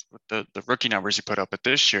year with the rookie numbers he put up, but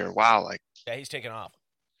this year, wow, yeah, he's taken off.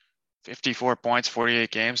 54 points,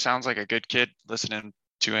 48 games. Sounds like a good kid. Listening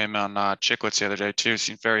to him on Chicklets the other day too.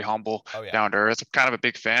 Seemed very humble, down to earth. I'm kind of a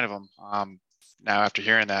big fan of him. Now after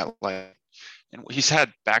hearing that, and he's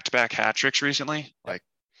had back-to-back hat tricks recently. I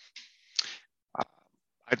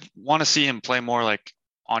want to see him play more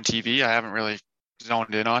on TV. I haven't really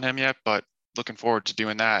zoned in on him yet, but looking forward to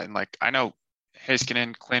doing that. And I know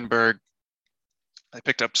Heiskanen, Klingberg, I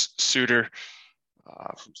picked up Suter,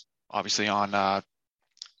 obviously on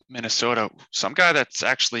Minnesota. Some guy that's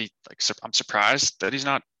actually I'm surprised that he's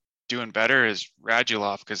not doing better is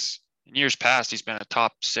Radulov, because in years past he's been a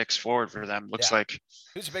top 6 forward for them. Looks like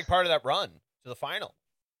who's a big part of that run to the final.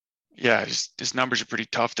 Yeah, his numbers are pretty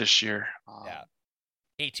tough this year.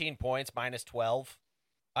 18 points, minus 12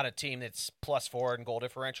 on a team that's +4 in goal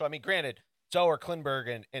differential. I mean, granted, so are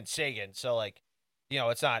Klingberg and Sagan. So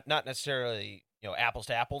it's not necessarily apples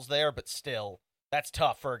to apples there, but still, that's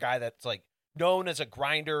tough for a guy that's like known as a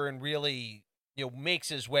grinder and really, makes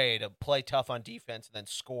his way to play tough on defense and then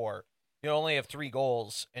score. Only have 3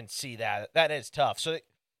 goals and see that. That is tough. So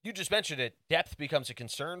you just mentioned it. Depth becomes a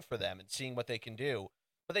concern for them and seeing what they can do.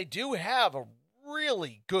 But they do have a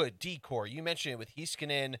really good decor. You mentioned it with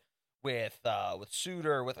Heiskanen, with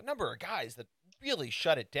Suter, with a number of guys that really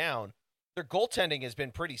shut it down. Their goaltending has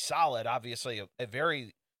been pretty solid. Obviously, a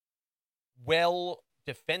very well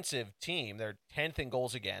defensive team. They're 10th in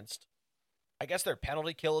goals against. I guess their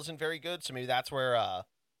penalty kill isn't very good, so maybe that's where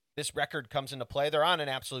this record comes into play. They're on an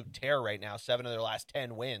absolute tear right now. 7 of their last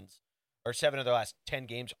 10 wins, or 7 of their last 10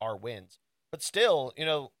 games are wins. But still,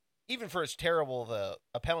 even for as terrible of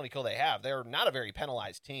a penalty kill they have, they're not a very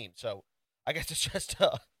penalized team. So I guess it's just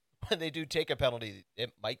when they do take a penalty,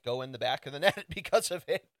 it might go in the back of the net because of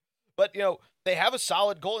it. But, they have a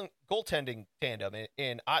solid goaltending tandem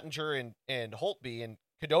in Ottinger and Holtby, and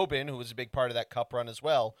Khudobin, who was a big part of that cup run as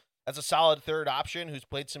well, as a solid third option who's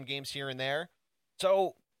played some games here and there.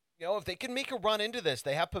 So, if they can make a run into this,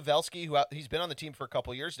 they have Pavelski, who he's been on the team for a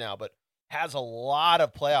couple years now, but has a lot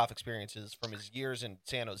of playoff experiences from his years in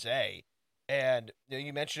San Jose. And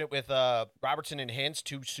you mentioned it with Robertson and Hintz,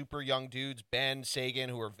 2 super young dudes, Ben, Sagan,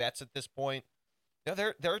 who are vets at this point.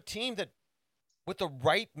 They're a team that, with the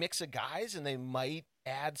right mix of guys, and they might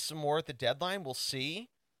add some more at the deadline. We'll see.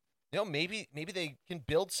 Maybe they can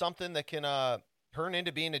build something that can turn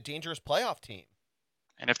into being a dangerous playoff team.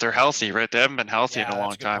 And if they're healthy, right? They haven't been healthy in a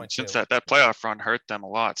long time since that playoff run hurt them a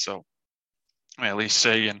lot. So at least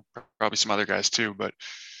Sagan, probably some other guys too. But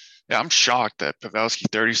yeah, I'm shocked that Pavelski,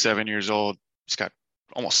 37 years old, he's got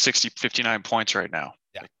almost 59 points right now.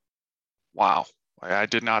 Yeah. Wow. I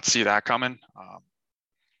did not see that coming.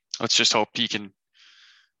 Let's just hope he can,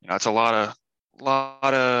 it's a lot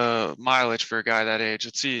of mileage for a guy that age.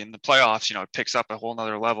 Let's see in the playoffs, it picks up a whole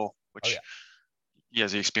nother level, which he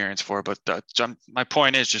has the experience for. But my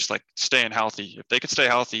point is just like staying healthy. If they could stay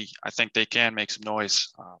healthy, I think they can make some noise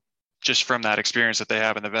just from that experience that they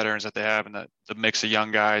have and the veterans that they have and the mix of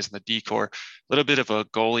young guys and the decor. A little bit of a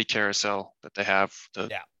goalie carousel that they have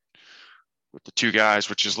with the 2 guys,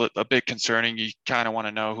 which is a bit concerning. You kind of want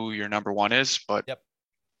to know who your number 1 is, but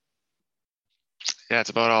yeah, it's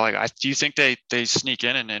about all do you think they sneak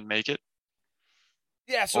in and make it?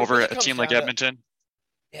 Yeah, so over a team like Edmonton?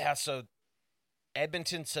 Yeah, so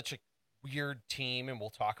Edmonton's such a weird team, and we'll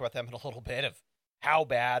talk about them in a little bit of how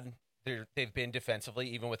bad they've been defensively,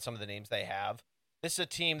 even with some of the names they have. This is a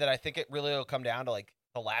team that I think it really will come down to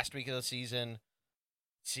the last week of the season,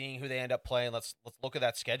 seeing who they end up playing. Let's look at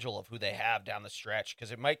that schedule of who they have down the stretch,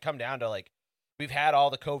 because it might come down to we've had all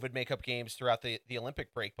the COVID makeup games throughout the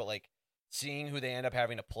Olympic break, but seeing who they end up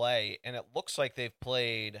having to play, and it looks like they've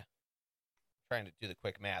played, trying to do the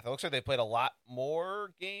quick math, it looks like they played a lot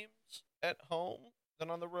more games at home than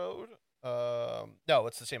on the road. No,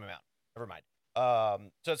 it's the same amount. Never mind.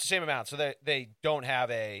 So it's the same amount. So they don't have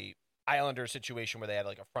a Islander situation where they had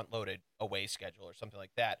a front-loaded away schedule or something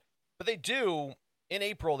like that. But they do, in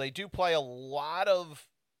April, they do play a lot of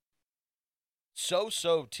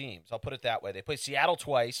so-so teams. I'll put it that way. They play Seattle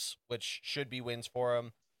twice, which should be wins for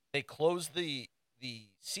them. They closed the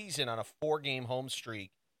season on a 4-game home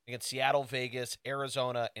streak against Seattle, Vegas,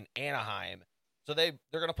 Arizona, and Anaheim. So they're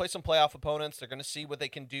going to play some playoff opponents. They're going to see what they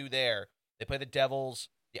can do there. They play the Devils.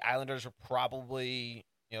 The Islanders are probably,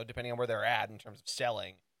 depending on where they're at in terms of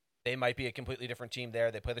selling, they might be a completely different team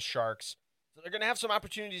there. They play the Sharks. So they're going to have some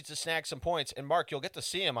opportunities to snag some points. And, Mark, you'll get to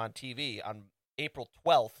see them on TV on April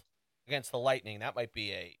 12th against the Lightning. That might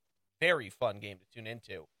be a very fun game to tune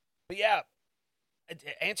into. But, yeah,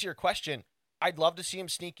 to answer your question, I'd love to see him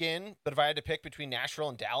sneak in, but if I had to pick between Nashville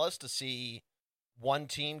and Dallas to see one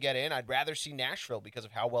team get in, I'd rather see Nashville because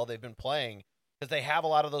of how well they've been playing, because they have a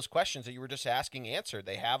lot of those questions that you were just asking answered.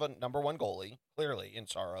 They have a number 1 goalie, clearly, in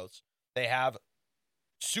Saros. They have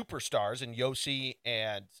superstars in Yossi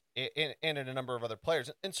and in a number of other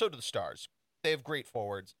players, and so do the Stars. They have great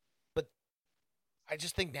forwards, but I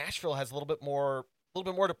just think Nashville has a little bit more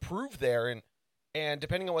to prove there, and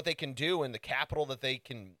depending on what they can do and the capital that they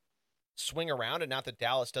can swing around, and not that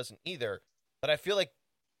Dallas doesn't either, but I feel like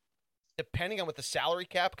depending on what the salary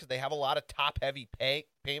cap, because they have a lot of top-heavy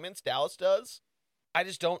payments, Dallas does, I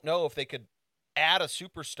just don't know if they could add a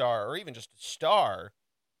superstar or even just a star,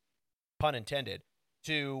 pun intended,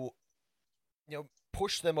 to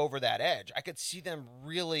push them over that edge. I could see them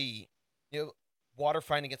really water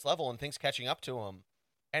finding its level and things catching up to them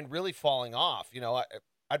and really falling off.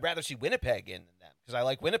 I'd rather see Winnipeg in than them because I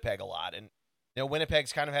like Winnipeg a lot. And,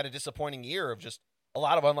 Winnipeg's kind of had a disappointing year of just a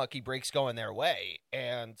lot of unlucky breaks going their way.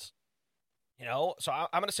 And, So I'm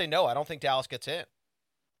going to say no. I don't think Dallas gets in.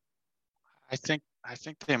 I think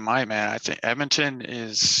they might, man. I think Edmonton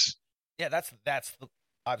is. Yeah, that's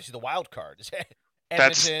obviously the wild card.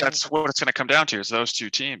 That's Edmonton, that's what it's going to come down to is those two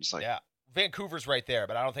teams. Like yeah. Vancouver's right there,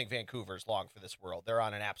 but I don't think Vancouver's long for this world. They're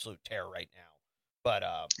on an absolute tear right now. But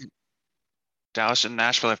Dallas and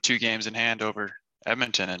Nashville have 2 games in hand over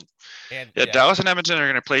Edmonton, and yeah, Dallas and Edmonton are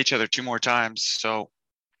going to play each other 2 more times. So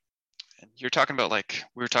you're talking about like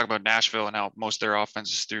we were talking about Nashville and how most of their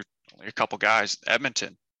offense is through only a couple guys.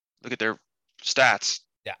 Edmonton, look at their stats.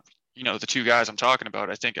 Yeah. The 2 guys I'm talking about.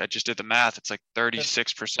 I think I just did the math. It's like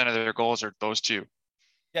 36% of their goals are those 2.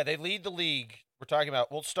 Yeah, they lead the league. We're talking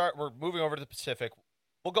about. We're moving over to the Pacific.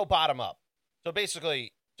 We'll go bottom up. So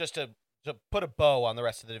basically, just to put a bow on the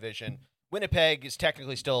rest of the division, Winnipeg is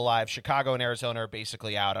technically still alive. Chicago and Arizona are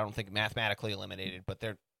basically out. I don't think mathematically eliminated, but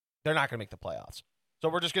they're not going to make the playoffs. So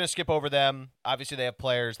we're just going to skip over them. Obviously, they have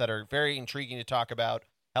players that are very intriguing to talk about.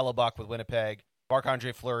 Hellebuck with Winnipeg.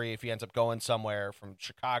 Marc-Andre Fleury, if he ends up going somewhere from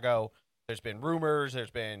Chicago. There's been rumors. There's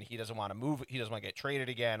been he doesn't want to move. He doesn't want to get traded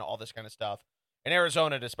again, all this kind of stuff. And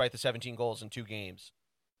Arizona, despite the 17 goals in 2 games,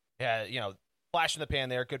 yeah, flash in the pan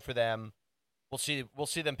there. Good for them. We'll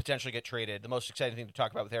see them potentially get traded. The most exciting thing to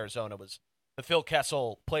talk about with Arizona was the Phil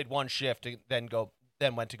Kessel played 1 shift and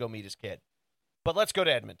then went to go meet his kid. But let's go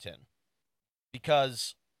to Edmonton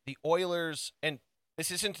because the Oilers, and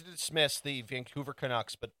this isn't to dismiss the Vancouver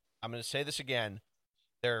Canucks, but I'm going to say this again.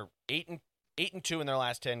 They're 8-2 in their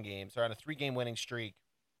last 10 games. They're on a 3-game winning streak.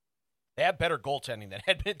 They have better goaltending than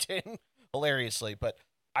Edmonton, hilariously, but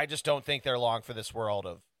I just don't think they're long for this world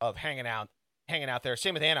of hanging out there.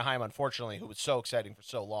 Same with Anaheim, unfortunately, who was so exciting for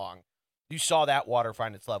so long. You saw that water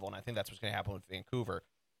find its level, and I think that's what's going to happen with Vancouver.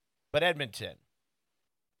 But Edmonton,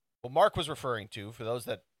 what Mark was referring to, for those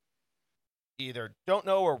that either don't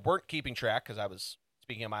know or weren't keeping track, because I was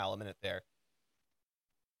speaking a mile a minute there,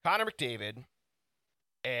 Connor McDavid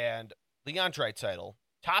and Leon Draisaitl,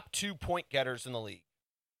 top 2 point getters in the league.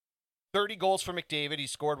 30 goals for McDavid. He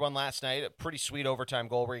scored one last night, a pretty sweet overtime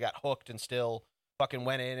goal where he got hooked and still fucking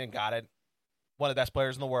went in and got it. One of the best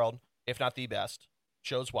players in the world, if not the best.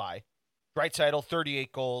 Shows why. Draisaitl,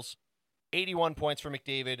 38 goals, 81 points for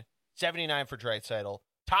McDavid, 79 for Draisaitl.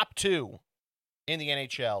 Top 2 in the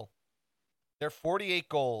NHL. Their 48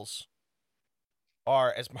 goals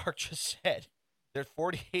are, as Mark just said, they're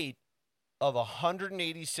 48 of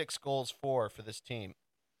 186 goals for this team.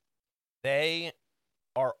 They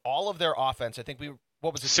are all of their offense. I think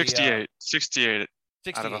what was it? 68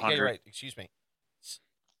 out of 100. Yeah, you're right. Excuse me.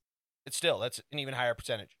 That's an even higher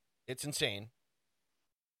percentage. It's insane.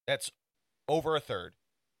 That's over a third.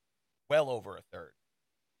 Well over a third.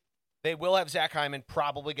 They will have Zach Hyman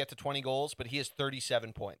probably get to 20 goals, but he has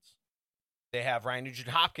 37 points. They have Ryan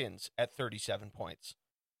Nugent-Hopkins at 37 points.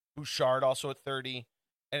 Bouchard also at 30.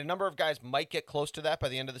 And a number of guys might get close to that by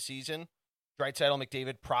the end of the season. Draisaitl,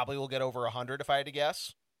 McDavid probably will get over 100 if I had to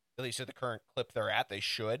guess. At least at the current clip they're at, they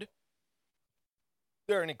should.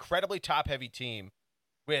 They're an incredibly top-heavy team.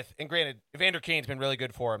 And granted, Evander Kane's been really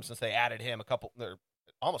good for him since they added him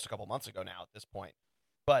almost a couple months ago now at this point.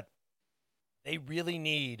 But they really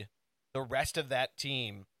need the rest of that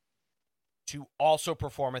team to also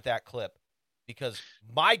perform at that clip because,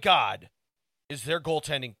 my God, is their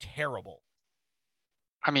goaltending terrible.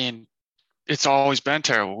 I mean, it's always been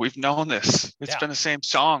terrible. We've known this. It's been the same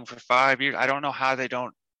song for 5 years. I don't know how they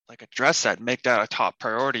don't address that and make that a top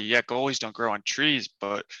priority. Yeah, goalies don't grow on trees,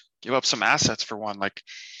 but give up some assets for one.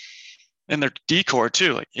 In their decor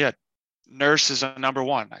too. Nurse is a number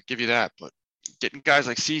 1. I give you that. But getting guys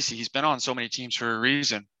like Ceci, he's been on so many teams for a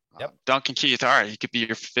reason. Yep. Duncan Keith, all right, he could be your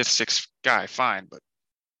 5th, 6th guy, fine. But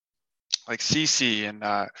Ceci and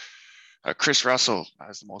Chris Russell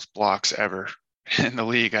has the most blocks ever in the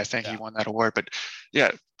league. I think he won that award. But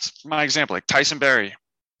yeah, my example, Tyson Berry,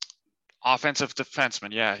 offensive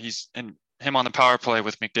defenseman. Yeah, he's in him on the power play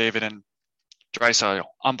with McDavid and Draisaitl.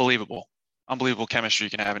 Unbelievable chemistry you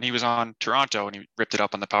can have. And he was on Toronto and he ripped it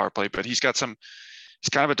up on the power play. But he's kind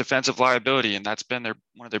of a defensive liability, and that's been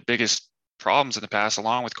one of their biggest problems in the past,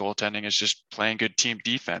 along with goaltending, is just playing good team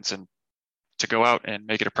defense. And to go out and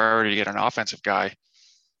make it a priority to get an offensive guy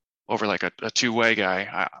over a two-way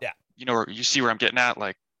guy. You see where I'm getting at?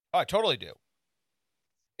 Oh, I totally do.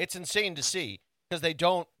 It's insane to see because they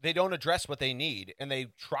don't address what they need, and they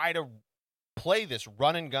try to play this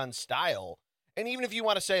run and gun style. And even if you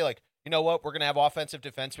want to say you know what, we're going to have offensive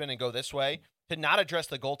defensemen and go this way, to not address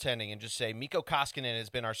the goaltending and just say Mikko Koskinen has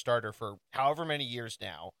been our starter for however many years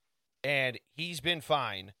now, and he's been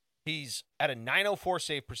fine. He's at a .904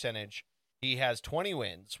 save percentage. He has 20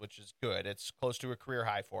 wins, which is good. It's close to a career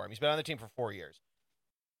high for him. He's been on the team for 4 years.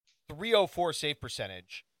 .304 save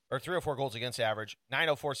percentage, or 304 goals against average,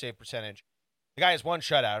 .904 save percentage. The guy has one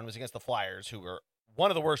shutout and was against the Flyers, who were one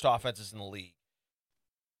of the worst offenses in the league.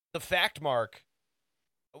 The fact, Mark,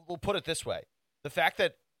 we'll put it this way. The fact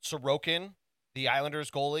that Sorokin, the Islanders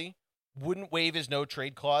goalie, wouldn't waive his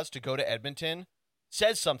no-trade clause to go to Edmonton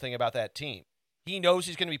says something about that team. He knows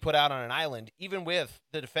he's going to be put out on an island, even with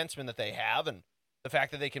the defensemen that they have and the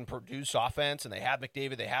fact that they can produce offense and they have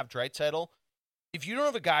McDavid, they have Draisaitl. If you don't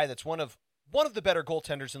have a guy that's one of the better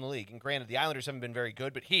goaltenders in the league, and granted the Islanders haven't been very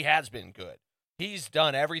good, but he has been good. He's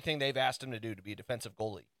done everything they've asked him to do to be a defensive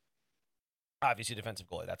goalie. Obviously, defensive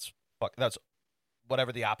goalie. That's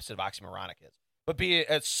whatever the opposite of oxymoronic is. But be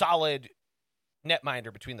a solid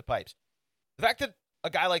netminder between the pipes. The fact that a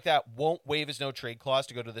guy like that won't waive his no-trade clause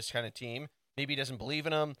to go to this kind of team, maybe he doesn't believe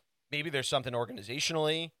in him, maybe there's something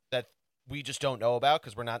organizationally that we just don't know about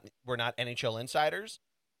because we're not NHL insiders.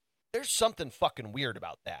 There's something fucking weird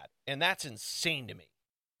about that, and that's insane to me.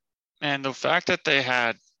 And the fact that they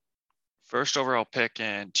had first overall pick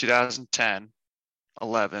in 2010,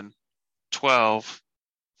 11, 12,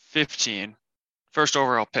 15, first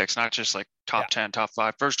overall picks, not just like top 10, top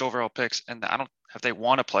 5, first overall picks. And have they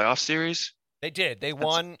won a playoff series? They did. They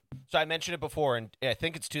won. So I mentioned it before, and I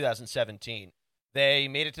think it's 2017. They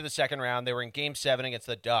made it to the second round. They were in Game 7 against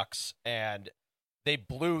the Ducks, and they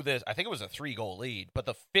blew this. I think it was a 3-goal lead, but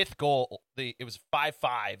the fifth goal, it was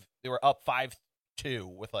 5-5. They were up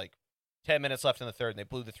 5-2 with like 10 minutes left in the third, and they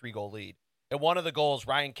blew the 3-goal lead. And one of the goals,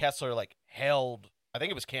 Ryan Kessler held. I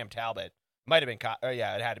think it was Cam Talbot. Might have been.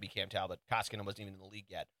 It had to be Cam Talbot. Koskinen wasn't even in the league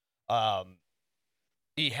yet.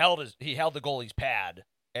 He held the goalie's pad,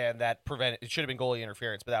 and that prevented. It should have been goalie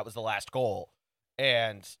interference, but that was the last goal,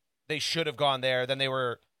 and they should have gone there. Then they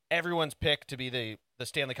were everyone's pick to be the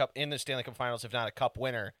Stanley Cup in the Stanley Cup Finals, if not a Cup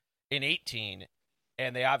winner in 18,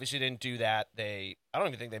 and they obviously didn't do that. I don't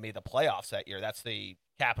even think they made the playoffs that year. That's the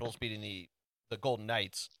Capitals beating the Golden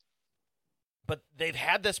Knights, but they've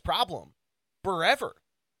had this problem forever,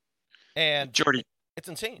 and Jordy, it's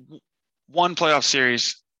insane. One playoff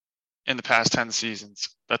series in the past 10 seasons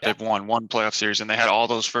that they've won, one playoff series, and they had all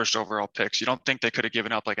those first overall picks. You don't think they could have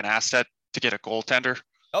given up like an asset to get a goaltender?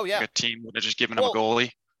 Oh, yeah. Like a team would have just given them a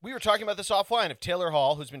goalie? We were talking about this offline of Taylor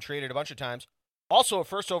Hall, who's been traded a bunch of times, also a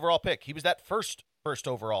first overall pick. He was that first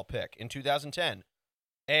overall pick in 2010.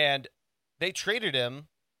 And they traded him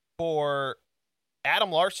for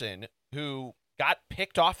Adam Larson, who got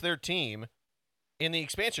picked off their team in the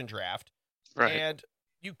expansion draft. Right. And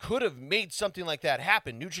you could have made something like that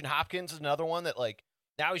happen. Nugent Hopkins is another one that,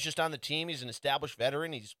 now he's just on the team. He's an established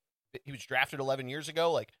veteran. He was drafted 11 years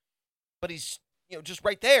ago. But he's, just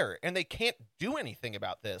right there. And they can't do anything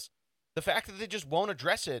about this. The fact that they just won't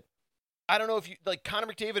address it, I don't know if you, Connor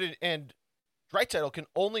McDavid and Draisaitl can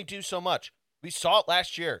only do so much. We saw it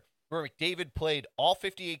last year where McDavid played all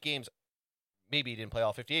 58 games. Maybe he didn't play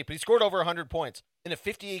all 58, but he scored over 100 points in a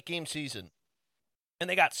 58-game season. And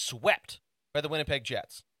they got swept by the Winnipeg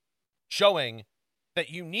Jets, showing that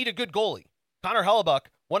you need a good goalie. Connor Hellebuck,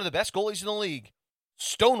 one of the best goalies in the league,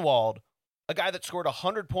 stonewalled a guy that scored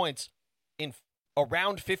 100 points in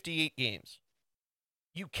around 58 games.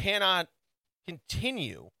 You cannot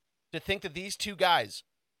continue to think that these two guys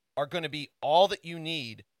are going to be all that you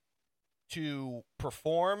need to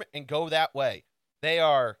perform and go that way. They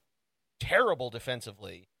are terrible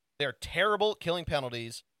defensively. They're terrible at killing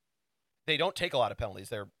penalties. They don't take a lot of penalties.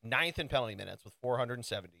 They're 9th in penalty minutes with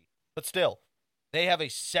 470. But still, they have a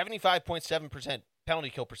 75.7% penalty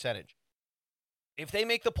kill percentage. If they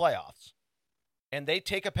make the playoffs and they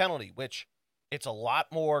take a penalty, which it's a lot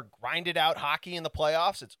more grinded out hockey in the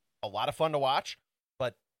playoffs, it's a lot of fun to watch.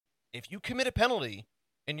 But if you commit a penalty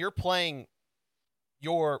and you're playing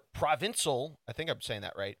your provincial, I think I'm saying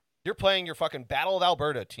that right, you're playing your fucking Battle of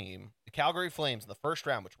Alberta team, the Calgary Flames, in the first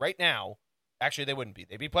round, which right now, actually, they wouldn't be.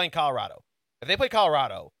 They'd be playing Colorado. If they play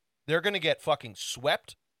Colorado, they're going to get fucking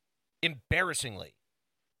swept embarrassingly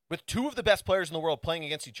with two of the best players in the world playing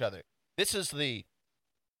against each other. This is the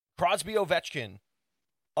Crosby-Ovechkin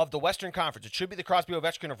of the Western Conference. It should be the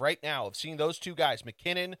Crosby-Ovechkin of right now, of seeing those two guys,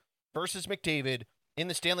 McKinnon versus McDavid, in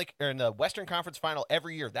the Western Conference Final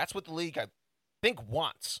every year. That's what the league, I think,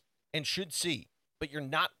 wants and should see. But you're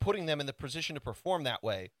not putting them in the position to perform that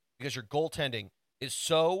way because your goaltending is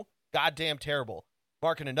so goddamn terrible.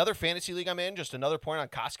 Mark, in another fantasy league I'm in, just another point on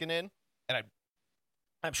Koskinen, and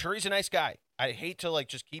I'm sure he's a nice guy. I hate to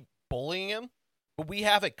just keep bullying him, but we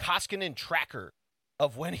have a Koskinen tracker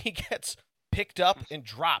of when he gets picked up and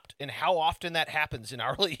dropped and how often that happens in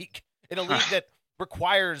our league. In a league that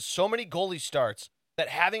requires so many goalie starts that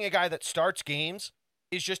having a guy that starts games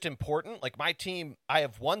is just important. Like my team, I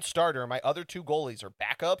have one starter, my other two goalies are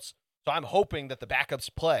backups, so I'm hoping that the backups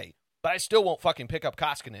play. But I still won't fucking pick up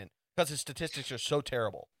Koskinen because his statistics are so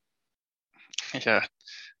terrible. Yeah,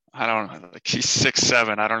 I don't know. Like he's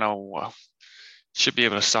 6'7". I don't know. Should be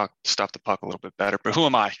able to stop the puck a little bit better. But who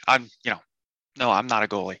am I? No, I'm not a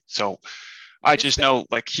goalie. So I just know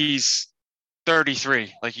like he's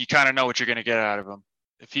 33. Like you kind of know what you're going to get out of him.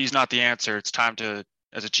 If he's not the answer, it's time to,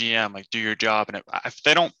 as a GM, like do your job. And if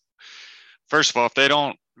they don't, first of all, if they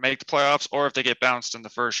don't make the playoffs or if they get bounced in the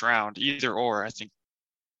first round, either or, I think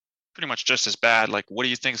pretty much just as bad. Like, what do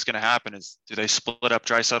you think is going to happen? Do they split up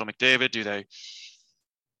Draisaitl, McDavid? Do they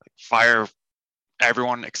fire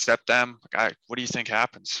everyone except them? What do you think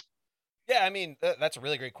happens? Yeah, I mean, that's a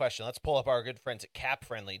really great question. Let's pull up our good friends at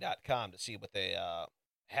capfriendly.com to see what they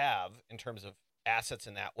have in terms of assets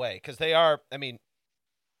in that way. Because they are, I mean,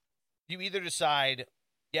 you either decide,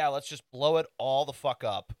 yeah, let's just blow it all the fuck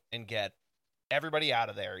up and get everybody out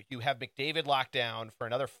of there. You have McDavid locked down for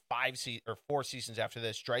another 4 seasons after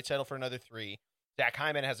this. Draisaitl for another 3. Zach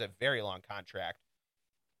Hyman has a very long contract.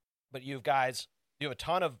 But you have a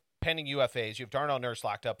ton of pending UFAs. You have Darnell Nurse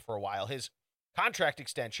locked up for a while. His contract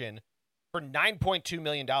extension for $9.2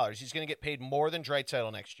 million. He's going to get paid more than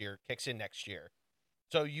Draisaitl next year. Kicks in next year.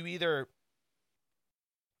 So you either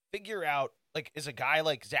figure out, like, is a guy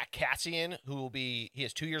like Zach Kassian, he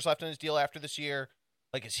has 2 years left on his deal after this year.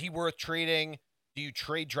 Like, is he worth trading? Do you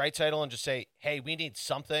trade Draisaitl and just say, hey, we need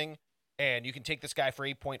something, and you can take this guy for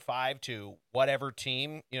 8.5 to whatever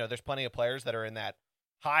team? You know, there's plenty of players that are in that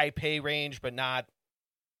high pay range, but not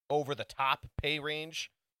over the top pay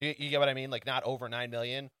range. You get what I mean? Like, not over $9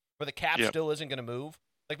 million, where the cap still isn't going to move.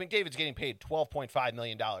 Like, McDavid's getting paid $12.5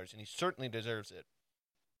 million, and he certainly deserves it.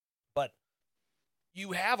 But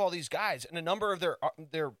you have all these guys, and a number of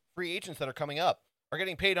their free agents that are coming up are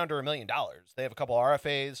getting paid under $1 million. They have a couple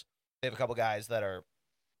RFAs. They have a couple guys that are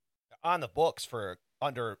on the books for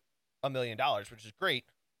under $1 million, which is great.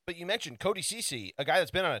 But you mentioned Cody Ceci, a guy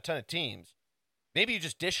that's been on a ton of teams. Maybe you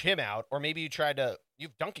just dish him out, or maybe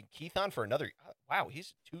you've Duncan Keith on for another. Wow,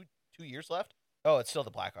 he's two years left. Oh, it's still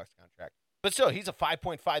the Blackhawks contract, but still, he's a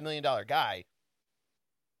 $5.5 million guy.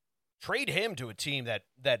 Trade him to a team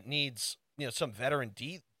that needs some veteran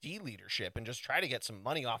D leadership and just try to get some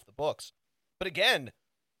money off the books. But again,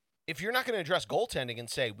 if you're not going to address goaltending and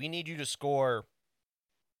say, we need you to score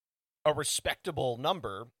a respectable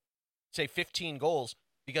number, say 15 goals,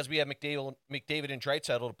 because we have McDavid and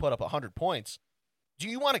Draisaitl to put up 100 points, do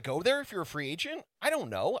you want to go there if you're a free agent? I don't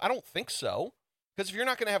know. I don't think so. Because if you're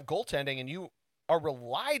not going to have goaltending and you are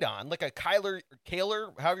relied on, like a Kaler,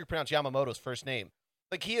 however you pronounce Yamamoto's first name,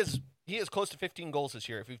 like he is close to 15 goals this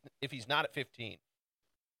year if he's not at 15.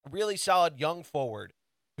 A really solid young forward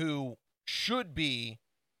who should be,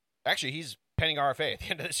 actually he's pending RFA at the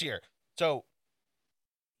end of this year. So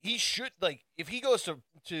he should, like, if he goes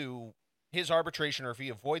to his arbitration or if he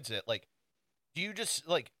avoids it, like, do you just,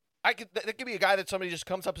 like, that could be a guy that somebody just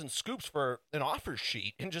comes up and scoops for an offer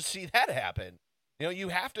sheet and just see that happen. You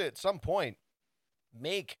have to at some point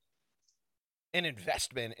make an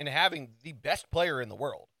investment in having the best player in the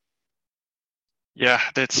world. Yeah,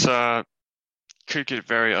 that's could get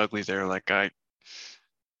very ugly there. Like I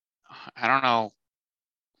don't know,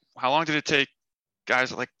 how long did it take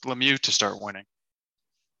guys like Lemieux to start winning?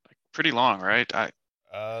 Like pretty long, right? Let's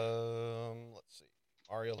see.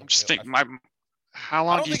 Mario Lemieux. I'm just thinking, how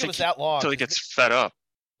long do you think it was that long until he gets fed up?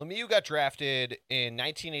 Lemieux got drafted in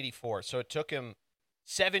 1984, so it took him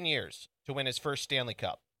 7 years to win his first Stanley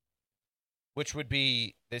Cup, which would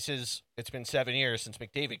be, it's been 7 years since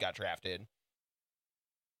McDavid got drafted.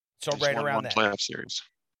 So He's right won around one that playoff series.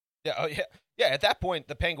 Yeah, oh yeah. Yeah, at that point,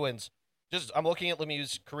 the Penguins, I'm looking at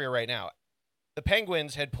Lemieux's career right now. The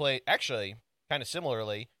Penguins had played, actually, kind of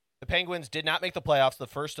similarly, the Penguins did not make the playoffs the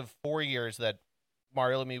first of 4 years that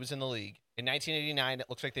Mario Lemieux was in the league. In 1989, it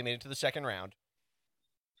looks like they made it to the second round.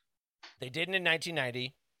 They didn't in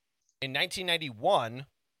 1990. In 1991,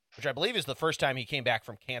 which I believe is the first time he came back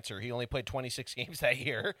from cancer, he only played 26 games that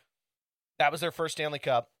year. That was their first Stanley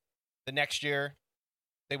Cup. The next year,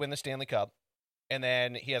 they win the Stanley Cup. And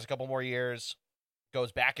then he has a couple more years,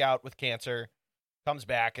 goes back out with cancer, comes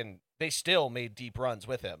back, and they still made deep runs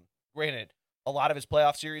with him. Granted, a lot of his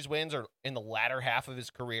playoff series wins are in the latter half of his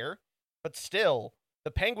career, but still,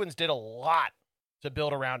 the Penguins did a lot to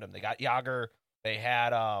build around him. They got Yager, they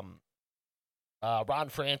had Ron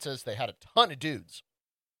Francis, they had a ton of dudes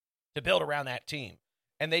to build around that team.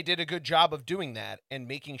 And they did a good job of doing that and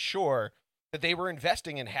making sure that they were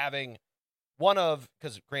investing in having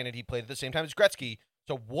because granted he played at the same time as Gretzky,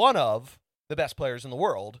 so one of the best players in the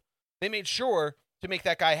world, they made sure to make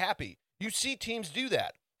that guy happy. You see teams do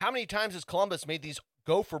that. How many times has Columbus made these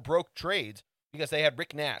go for broke trades because they had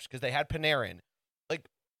Rick Nash, because they had Panarin? Like,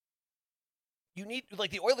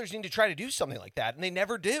 the Oilers need to try to do something like that, and they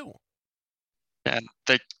never do. And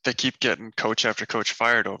they keep getting coach after coach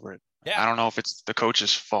fired over it. Yeah. I don't know if it's the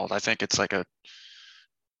coach's fault. I think it's like a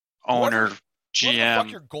owner, GM. Whoever the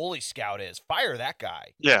fuck your goalie scout is, fire that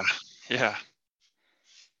guy. Yeah.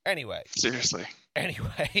 Anyway. Seriously.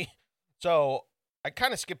 So I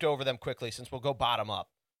kind of skipped over them quickly since we'll go bottom up.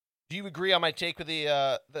 Do you agree on my take with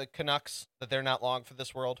the Canucks, that they're not long for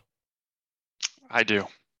this world? I do.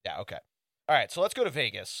 Yeah, okay. All right, so let's go to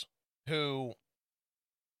Vegas, who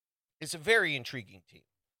is a very intriguing team.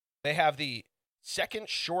 They have the second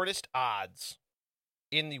shortest odds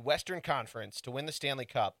in the Western Conference to win the Stanley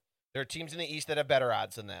Cup. There are teams in the East that have better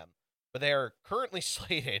odds than them, but they are currently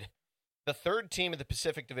slated the third team of the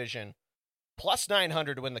Pacific Division, plus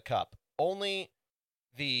 900 to win the Cup. Only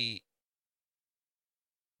the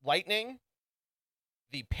Lightning,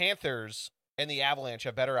 the Panthers, and the Avalanche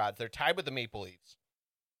have better odds. They're tied with the Maple Leafs.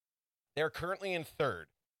 They're currently in third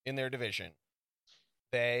in their division.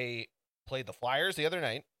 They played the Flyers the other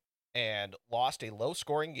night and lost a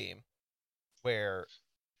low-scoring game where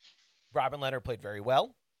Robin Leonard played very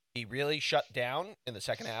well. He really shut down in the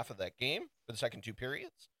second half of that game for the second two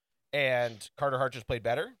periods. And Carter Hart just played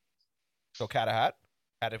better. So Catahat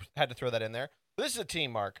had to throw that in there. But this is a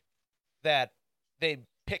team, Mark, that they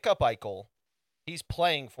pick up Eichel. He's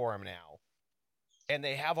playing for him now. And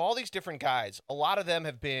they have all these different guys. A lot of them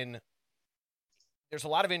have been... There's a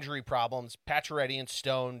lot of injury problems. Pacioretty and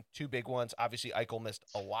Stone, two big ones. Obviously, Eichel missed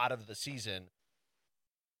a lot of the season.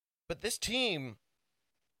 But this team,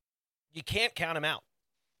 you can't count them out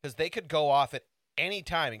because they could go off at any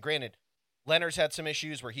time. And granted, Leonard's had some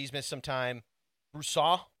issues where he's missed some time.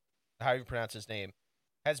 Broussard, how you pronounce his name,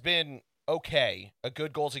 has been okay. A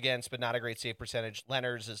good goals against, but not a great save percentage.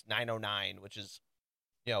 Leonard's is .909, which is,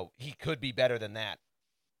 he could be better than that.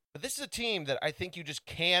 But this is a team that I think you just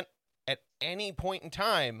can't, at any point in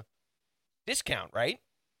time, discount, right?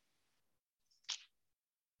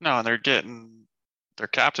 No, and they're getting their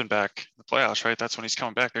captain back in the playoffs, right? That's when he's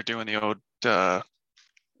coming back. They're doing the old,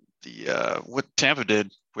 what Tampa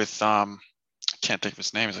did with, I can't think of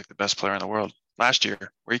his name. He's like the best player in the world last year,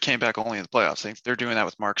 where he came back only in the playoffs. I think they're doing that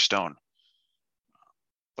with Mark Stone.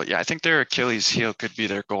 But yeah, I think their Achilles heel could be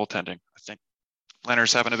their goaltending. I think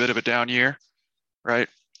Leonard's having a bit of a down year, right?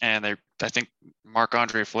 And I think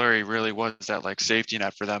Marc-Andre Fleury really was that like safety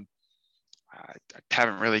net for them. I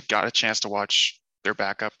haven't really got a chance to watch their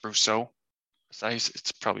backup, Rousseau.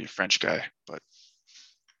 It's probably a French guy, but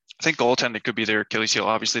I think goaltending could be their Achilles heel.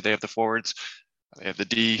 Obviously, they have the forwards, they have the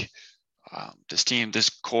D. This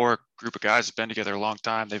core group of guys has been together a long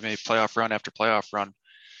time. They've made playoff run after playoff run.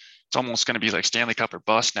 It's almost going to be like Stanley Cup or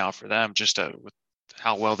bust now for them, just with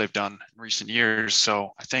how well they've done in recent years.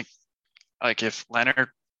 So I think like if Leonard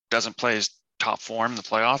doesn't play his top form in the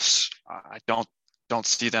playoffs, I don't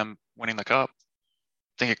see them winning the cup.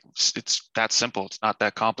 I think it's that simple. It's not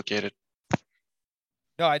that complicated.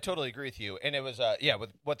 No, I totally agree with you. And it was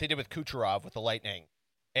with what they did with Kucherov with the Lightning.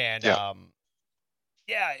 And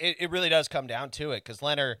it really does come down to it because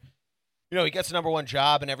Leonard, he gets the number one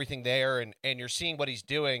job and everything there, and you're seeing what he's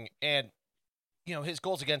doing. And his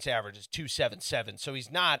goals against average is .277. So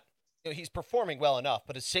he's not, he's performing well enough,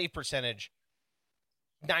 but his save percentage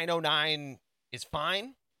 .909 is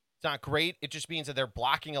fine. It's not great. It just means that they're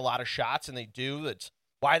blocking a lot of shots, and they do. That's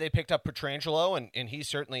why they picked up Pietrangelo, and he's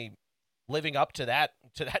certainly living up to that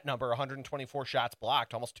number, 124 shots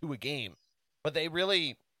blocked, almost 2 a game. But they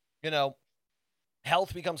really,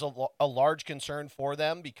 health becomes a large concern for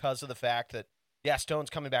them because of the fact that,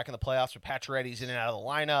 Stone's coming back in the playoffs, but Pacioretty's in and out of the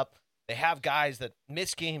lineup. They have guys that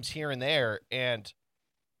miss games here and there, and,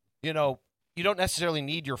 you don't necessarily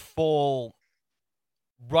need your full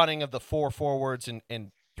running of the 4 forwards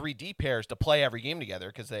and 3 D pairs to play every game together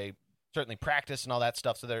because they certainly practice and all that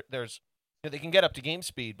stuff. So there's they can get up to game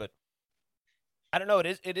speed, but I don't know.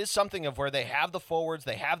 It is something of where they have the forwards,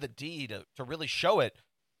 they have the D to really show it.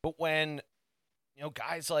 But when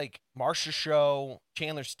guys like Marcia Show,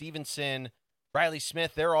 Chandler Stevenson, Riley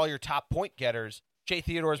Smith, they're all your top point getters. Jay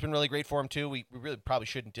Theodore's been really great for him too. We really probably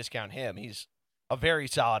shouldn't discount him. He's a very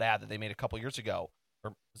solid ad that they made a couple years ago,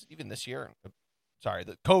 or was it even this year? Sorry,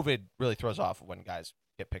 the COVID really throws off when guys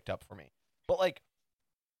get picked up for me. But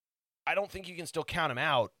I don't think you can still count them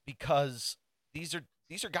out because these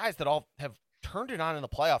are guys that all have turned it on in the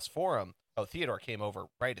playoffs for him. Oh, Theodore came over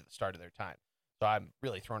right at the start of their time, so I'm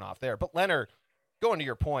really thrown off there. But Leonard, going to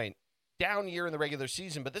your point, down year in the regular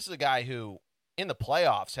season, but this is a guy who in the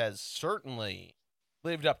playoffs has certainly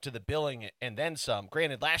lived up to the billing and then some.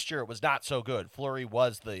 Granted, last year it was not so good. Fleury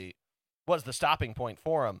was the stopping point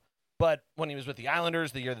for him. But when he was with the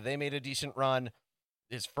Islanders, the year that they made a decent run,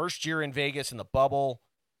 his first year in Vegas in the bubble,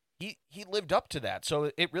 he lived up to that.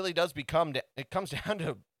 So it really does it comes down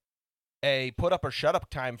to a put up or shut up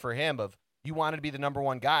time for him of you wanted to be the number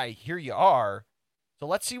one guy. Here you are. So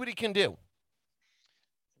let's see what he can do.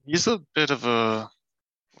 He's a bit of a,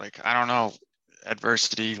 like, I don't know,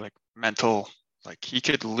 adversity, like mental, like he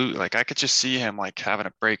could lose. Like I could just see him like having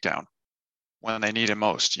a breakdown when they need him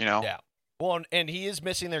most, you know? Yeah. Well, and he is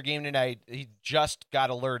missing their game tonight. He just got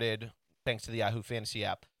alerted, thanks to the Yahoo Fantasy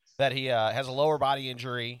app, that he has a lower body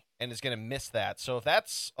injury and is going to miss that. So if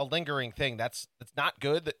that's a lingering thing, that's not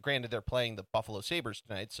good. That granted, they're playing the Buffalo Sabres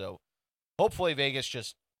tonight, so hopefully Vegas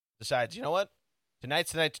just decides, you know what,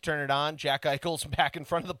 tonight's the night to turn it on. Jack Eichel's back in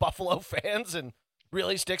front of the Buffalo fans and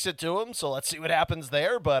really sticks it to him. So let's see what happens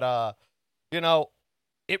there. But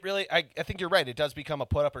it really, I think you're right. It does become a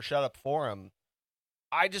put up or shut up for him.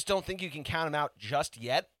 I just don't think you can count him out just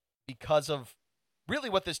yet because of really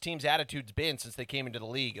what this team's attitude's been since they came into the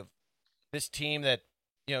league. Of this team that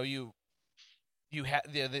you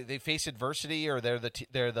they face adversity, or they're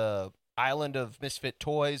the island of misfit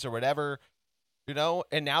toys or whatever,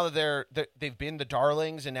 and now that they've been the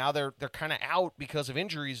darlings, and now they're kind of out because of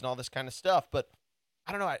injuries and all this kind of stuff. But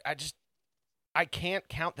I don't know. I can't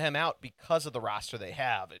count them out because of the roster they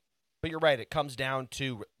have. But you're right. It comes down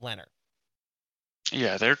to Leonard.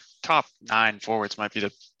 Yeah, their top 9 forwards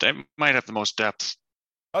they might have the most depth.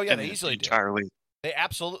 Oh yeah, they easily do. Entire league. They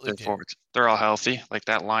absolutely do. Forwards. They're all healthy, like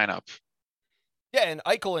that lineup. Yeah, and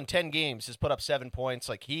Eichel in 10 games has put up 7 points.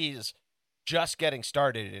 Like he's just getting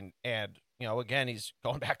started, and again, he's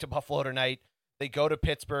going back to Buffalo tonight. They go to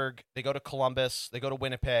Pittsburgh, they go to Columbus, they go to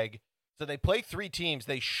Winnipeg. So they play 3 teams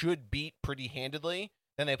they should beat pretty handedly.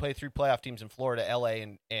 Then they play 3 playoff teams in Florida, LA,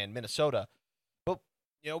 and Minnesota. But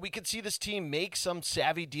we could see this team make some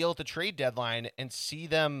savvy deal at the trade deadline and see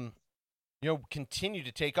them continue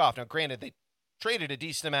to take off. Now, granted, they traded a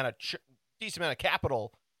decent amount of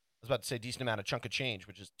capital. I was about to say decent amount of chunk of change,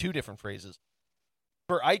 which is 2 different phrases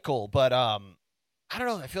for Eichel. But I don't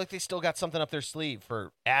know. I feel like they still got something up their sleeve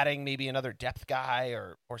for adding maybe another depth guy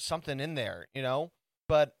or something in there,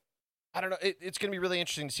 But I don't know. It's going to be really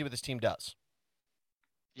interesting to see what this team does.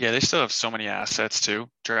 Yeah, they still have so many assets too,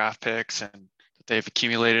 draft picks, and that they've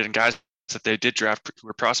accumulated, and guys that they did draft who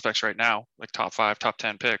are prospects right now, like top 5, top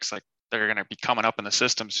 10 picks. Like they're going to be coming up in the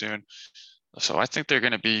system soon. So I think they're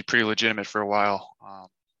going to be pretty legitimate for a while.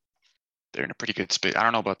 They're in a pretty good space. I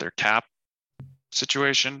don't know about their cap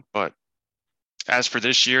situation, but as for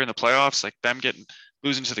this year in the playoffs, like them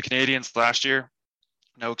losing to the Canadians last year,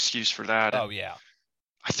 no excuse for that. Oh yeah.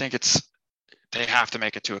 I think they have to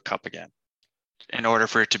make it to a cup again in order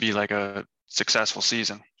for it to be like a successful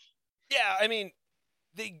season. Yeah, I mean,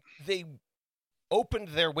 they opened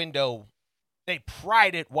their window, they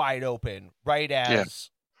pried it wide open right as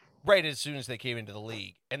soon as they came into the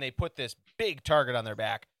league, and they put this big target on their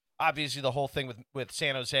back. Obviously, the whole thing with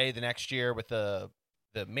San Jose the next year with the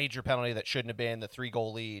major penalty that shouldn't have been, the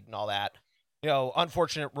 3-goal lead and all that.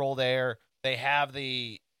 Unfortunate role there. They have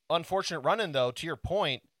the unfortunate run-in, though, to your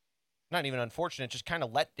point, not even unfortunate, just kind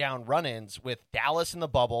of let down run-ins with Dallas in the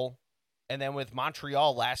bubble and then with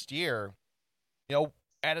Montreal last year.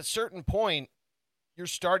 At a certain point, you're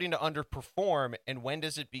starting to underperform, and when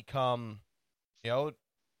does it become, the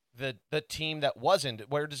team that wasn't?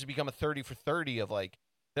 Where does it become a 30 for 30 of, like,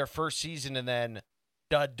 their first season and then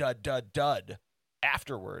dud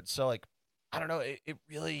afterwards? So, like, I don't know. It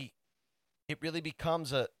really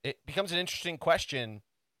becomes an interesting question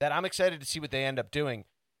that I'm excited to see what they end up doing.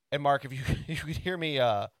 And Mark, if you could hear me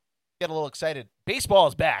get a little excited, baseball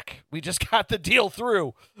is back. We just got the deal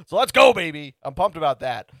through, so let's go, baby. I'm pumped about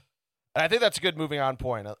that. And I think that's a good moving on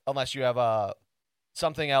point, unless you have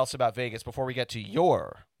something else about Vegas before we get to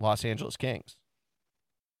your Los Angeles Kings.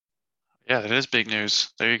 Yeah, that is big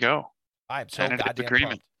news. There you go. I am so goddamn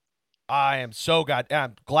pumped. I am so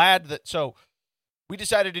I'm glad that. So we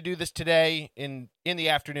decided to do this today in the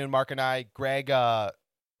afternoon. Mark and I. Greg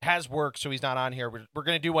has work, so he's not on here. We're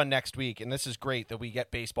going to do one next week, and this is great that we get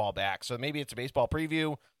baseball back. So maybe it's a baseball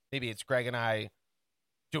preview. Maybe it's Greg and I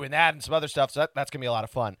doing that and some other stuff. So that's going to be a lot of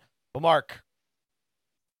fun. But Mark,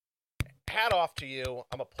 hat off to you.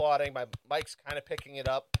 I'm applauding. My mic's kind of picking it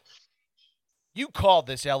up. You called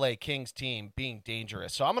this LA Kings team being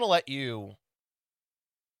dangerous, so I'm going to let you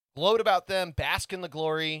gloat about them, bask in the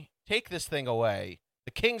glory, take this thing away.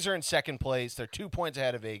 The Kings are in second place. They're 2 points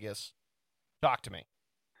ahead of Vegas. Talk to me.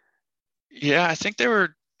 Yeah, I think they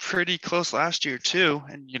were pretty close last year too.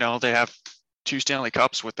 And, they have 2 Stanley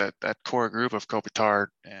Cups with that core group of Kopitar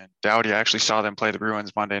and Doughty. I actually saw them play the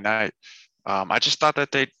Bruins Monday night. I just thought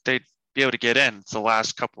that they'd be able to get in. It's the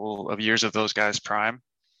last couple of years of those guys' prime,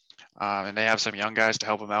 and they have some young guys to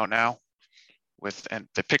help them out now. And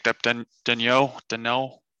they picked up Philip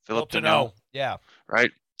Deneau, yeah,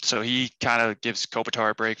 right? So he kind of gives Kopitar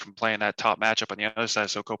a break from playing that top matchup on the other side.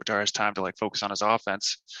 So Kopitar has time to like focus on his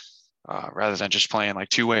offense rather than just playing like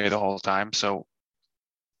two-way the whole time. So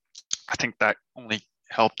I think that only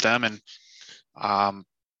helped them. And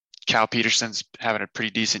Cal Peterson's having a pretty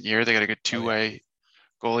decent year. They got a good two-way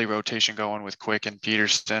goalie rotation going with Quick and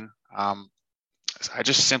Peterson. I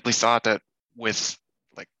just simply thought that with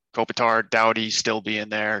like Kopitar, Doughty still being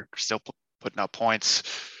there, still putting up points,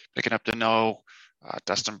 picking up Deneau,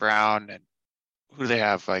 Dustin Brown, and who do they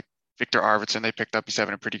have? Like Victor Arvidsson, they picked up. He's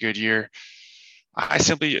having a pretty good year. I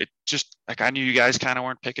simply just like I knew you guys kind of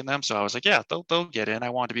weren't picking them, so I was like, yeah, they'll get in. I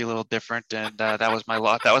wanted to be a little different, and that was my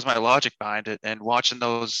that was my logic behind it. And watching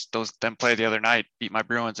them play the other night, beat my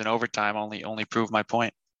Bruins in overtime, only proved my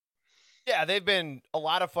point. Yeah, they've been a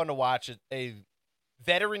lot of fun to watch. A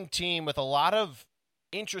veteran team with a lot of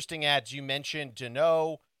interesting ads. You mentioned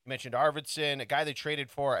Deneau, you mentioned Arvidsson, a guy they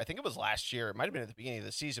traded for. I think it was last year. It might have been at the beginning of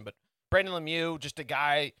the season, but Brendan Lemieux, just a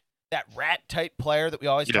guy, that rat type player that we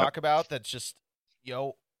always talk about. That's just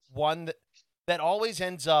one that always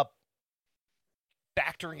ends up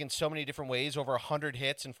factoring in so many different ways, over 100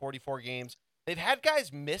 hits in 44 games. They've had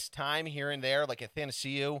guys miss time here and there, like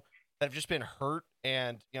Athanasiou, that have just been hurt,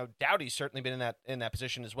 and Doughty's certainly been in that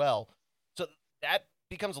position as well. So that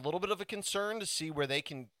becomes a little bit of a concern to see where they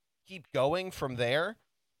can keep going from there.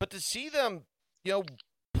 But to see them,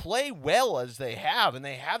 play well as they have, and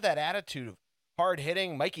they have that attitude of hard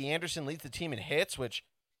hitting. Mikey Anderson leads the team in hits, which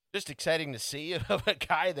just exciting to see of a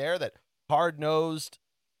guy there that hard-nosed,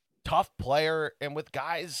 tough player, and with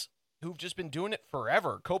guys who've just been doing it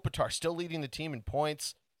forever. Kopitar still leading the team in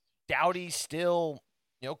points. Doughty still,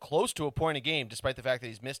 close to a point a game, despite the fact that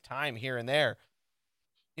he's missed time here and there.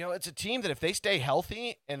 It's a team that if they stay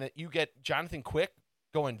healthy and that you get Jonathan Quick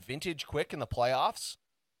going vintage Quick in the playoffs,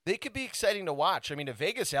 they could be exciting to watch. I mean, a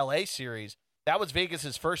Vegas-LA series, that was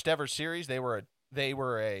Vegas's first ever series. They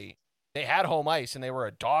had home ice, and they were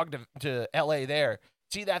a dog to LA there.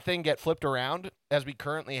 See that thing get flipped around as we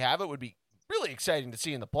currently have it would be really exciting to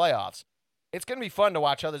see in the playoffs. It's going to be fun to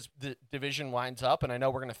watch how the division lines up, and I know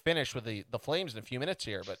we're going to finish with the Flames in a few minutes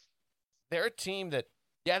here, but they're a team that,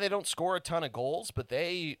 they don't score a ton of goals, but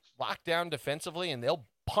they lock down defensively, and they'll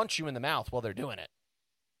punch you in the mouth while they're doing it.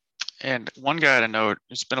 And one guy to note,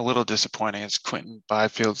 it's been a little disappointing, is Quentin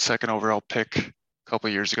Byfield's second overall pick a couple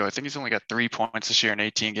of years ago. I think he's only got 3 points this year in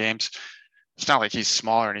 18 games. It's not like he's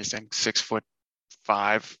small or anything,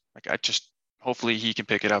 6'5". Hopefully he can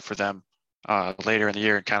pick it up for them later in the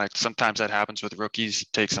year. And kind of sometimes that happens with rookies.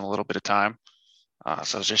 It takes them a little bit of time.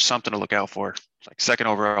 So it's just something to look out for. Like second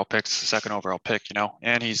overall pick,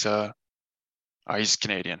 and he's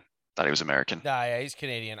Canadian. Thought he was American. Nah, yeah, he's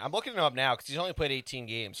Canadian. I'm looking him up now because he's only played 18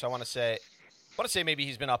 games. So I want to say maybe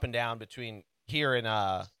he's been up and down between here and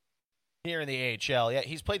here in the AHL. Yeah,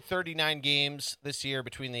 he's played 39 games this year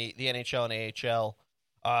between the NHL and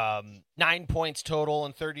AHL. 9 points total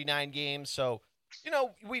in 39 games. So,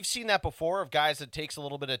 we've seen that before of guys that takes a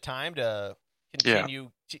little bit of time to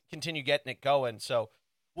continue getting it going. So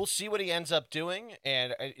we'll see what he ends up doing.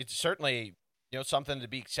 And it's certainly, something to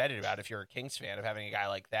be excited about if you're a Kings fan, of having a guy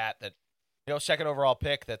like that, second overall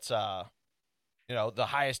pick that's, the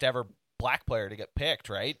highest ever black player to get picked,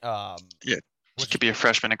 right? Which could be a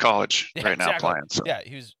freshman in college now playing. So. Yeah,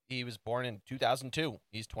 he was born in 2002.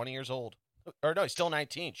 He's 20 years old. Or no, he's still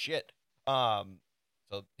 19. Shit. So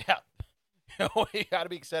yeah, you got to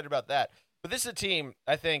be excited about that. But this is a team,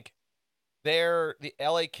 I think, they're the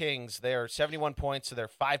LA Kings. They're 71 points, so they're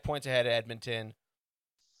 5 points ahead of Edmonton.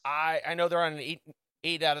 I know they're on an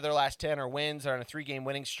 8 out of their last 10 are wins. They're on a 3-game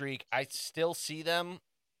winning streak. I still see them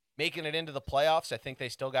making it into the playoffs. I think they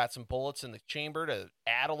still got some bullets in the chamber to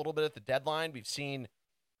add a little bit at the deadline. We've seen,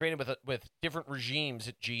 granted with different regimes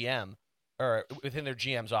at GM, or within their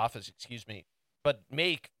GM's office, but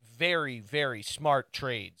make very, very smart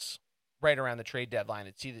trades right around the trade deadline,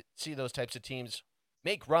 and see those types of teams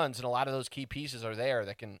make runs, and a lot of those key pieces are there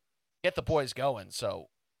that can get the boys going. So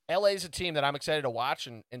LA's a team that I'm excited to watch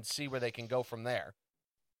and see where they can go from there.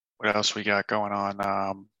 What else we got going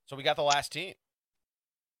on? So we got the last team.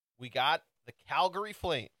 We got the Calgary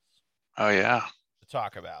Flames. Oh, yeah. To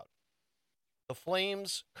talk about. The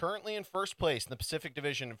Flames currently in first place in the Pacific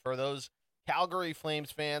Division. And for those Calgary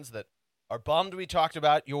Flames fans that are bummed we talked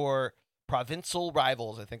about your provincial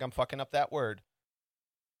rivals, I think I'm fucking up that word.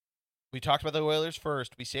 We talked about the Oilers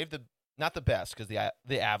first. We saved not the best because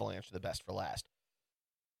the Avalanche are the best for last.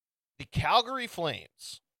 The Calgary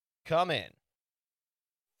Flames come in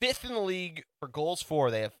 5th in the league for goals for.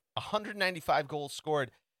 They have 195 goals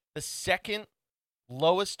scored, the second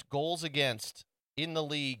lowest goals against in the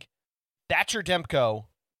league. Thatcher Demko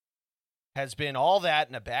has been all that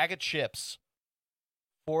in a bag of chips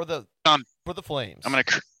for the Flames. I'm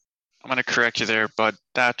gonna correct you there, but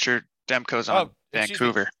Thatcher Demko's on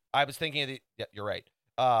Vancouver. I was thinking yeah, you're right.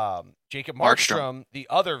 Jacob Markstrom, the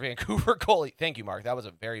other Vancouver goalie. Thank you, Mark. That was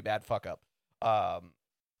a very bad fuck up.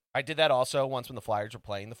 I did that also once when the Flyers were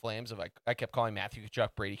playing the Flames. I kept calling Matthew Tkachuk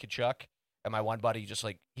Brady Tkachuk, and my one buddy just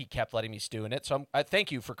he kept letting me stew in it. So I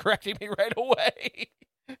thank you for correcting me right away.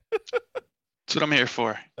 That's what I'm here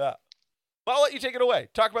for. Yeah. Well, I'll let you take it away.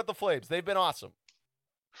 Talk about the Flames. They've been awesome.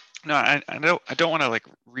 No, I know. I don't want to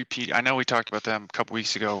repeat. I know we talked about them a couple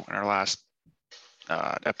weeks ago in our last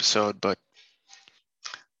episode, but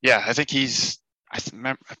yeah, I think I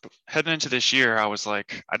remember heading into this year, I was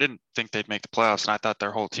like, I didn't think they'd make the playoffs, and I thought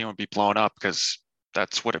their whole team would be blown up because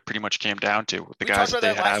that's what it pretty much came down to with the guys that they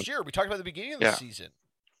have. We talked about that last year. We talked about the beginning of the season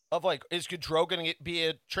of is Gaudreau going to be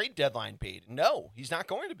a trade deadline bait? No, he's not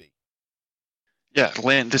going to be. Yeah,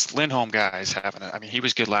 this Lindholm guy is having it. I mean, he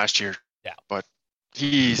was good last year. Yeah, but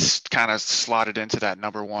he's kind of slotted into that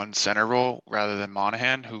number one center role rather than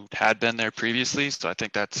Monahan, who had been there previously. So I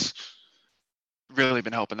think that's really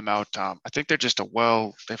been helping them out. I think they're just they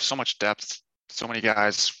have so much depth, so many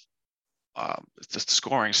guys. The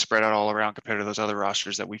scoring spread out all around compared to those other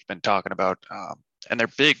rosters that we've been talking about. And they're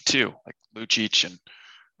big too, like Lucic and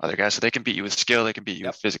other guys. So they can beat you with skill. They can beat you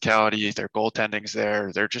with physicality. Their goaltending's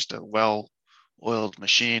there. They're just a well-oiled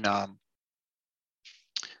machine. I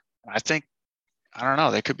think, I don't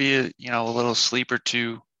know, they could be a little sleeper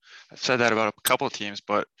too. I've said that about a couple of teams,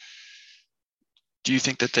 but do you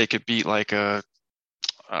think that they could beat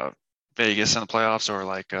Vegas in the playoffs or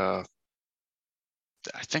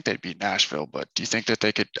I think they'd beat Nashville, but do you think that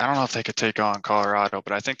they could, I don't know if they could take on Colorado,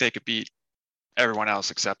 but I think they could beat everyone else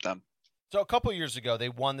except them. So a couple of years ago, they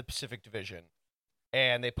won the Pacific Division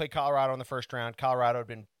and they played Colorado in the first round. Colorado had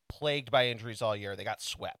been plagued by injuries all year. They got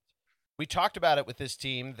swept. We talked about it with this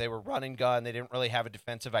team. They were run and gun. They didn't really have a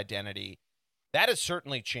defensive identity. That has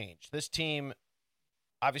certainly changed. This team,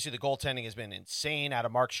 obviously the goaltending has been insane out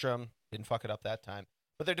of Markstrom. Didn't fuck it up that time.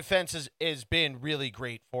 But their defense has been really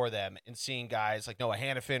great for them in seeing guys like Noah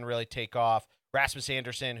Hannafin really take off. Rasmus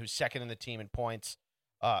Anderson, who's second in the team in points,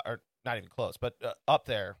 or not even close, but up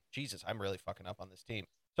there. Jesus, I'm really fucking up on this team.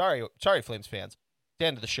 Sorry, Flames fans. It's the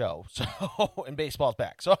end of the show, so and baseball's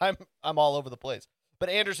back, so I'm all over the place. But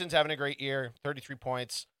Anderson's having a great year, 33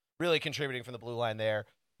 points, really contributing from the blue line there.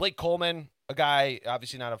 Blake Coleman, a guy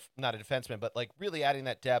obviously not a defenseman, but really adding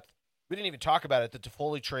that depth. We didn't even talk about it. The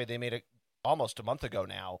Toffoli trade they made almost a month ago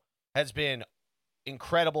now has been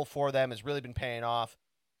incredible for them, has really been paying off.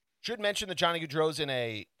 Should mention that Johnny Gaudreau's in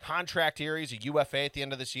a contract here. He's a UFA at the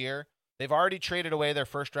end of this year. They've already traded away their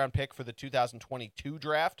first-round pick for the 2022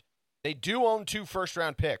 draft. They do own 2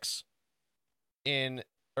 first-round picks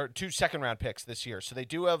or 2 second-round picks this year. So they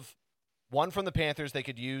do have one from the Panthers they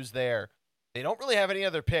could use there. They don't really have any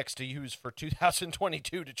other picks to use for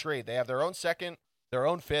 2022 to trade. They have their own second, their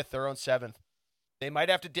own fifth, their own seventh. They might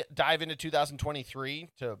have to dive into 2023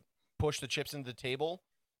 to push the chips into the table.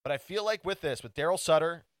 But I feel like with Daryl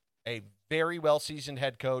Sutter, a very well-seasoned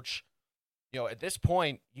head coach, at this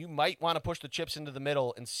point, you might want to push the chips into the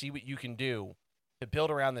middle and see what you can do to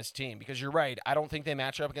build around this team. Because you're right, I don't think they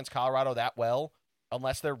match up against Colorado that well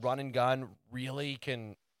unless their run and gun really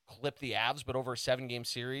can clip the Avs. But over a 7-game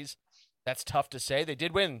series, that's tough to say. They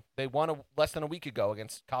did win. They won less than a week ago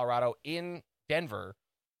against Colorado in Denver.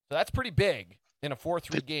 So that's pretty big in a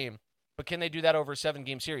 4-3 game. But can they do that over a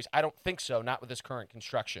 7-game series? I don't think so, not with this current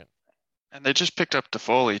construction. And they just picked up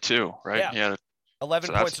Toffoli too, right? Yeah. He had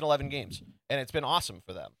 11 points in 11 games, and it's been awesome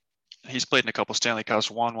for them. He's played in a couple Stanley Cups,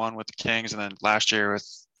 won one with the Kings, and then last year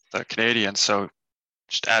with the Canadiens. So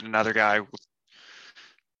just add another guy with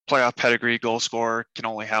playoff pedigree, goal scorer, can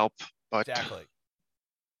only help. But exactly.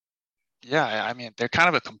 Yeah, I mean, they're kind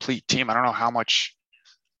of a complete team. I don't know how much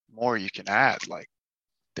more you can add.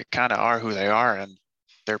 They kind of are who they are, and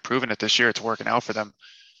they're proving it this year. It's working out for them.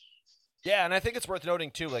 Yeah, and I think it's worth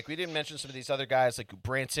noting, too, we didn't mention some of these other guys like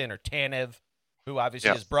Branson or Tanev, who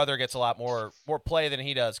obviously his brother gets a lot more play than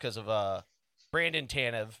he does because of Brandon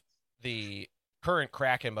Tanev, the current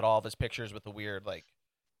Kraken, but all of his pictures with the weird,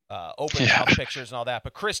 open mouth pictures and all that.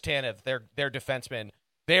 But Chris Tanev, their defenseman,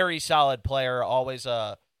 very solid player, always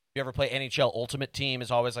if you ever play NHL Ultimate Team,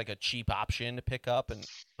 is always a cheap option to pick up and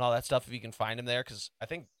all that stuff if you can find him there, because I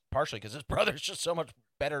think partially because his brother's just so much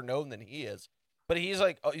better known than he is. but he's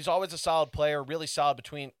always a solid player, really solid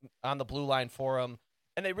between on the blue line for him,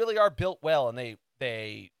 and they really are built well, and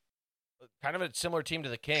they kind of a similar team to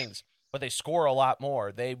the Kings, but they score a lot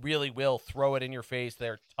more. They really will throw it in your face.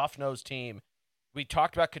 They're a tough-nosed team. We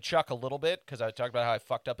talked about Tkachuk a little bit because I talked about how I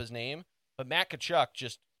fucked up his name, but Matt Tkachuk,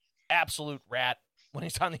 just absolute rat when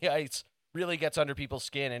he's on the ice, really gets under people's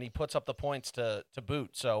skin, and he puts up the points to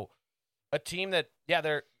boot. So a team that,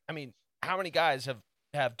 how many guys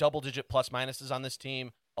have double-digit plus-minuses on this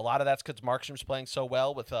team? A lot of that's because Markstrom's playing so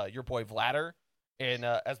well with your boy Vladar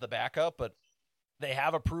as the backup, but they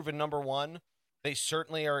have a proven number one. They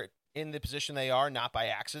certainly are in the position they are, not by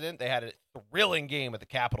accident. They had a thrilling game with the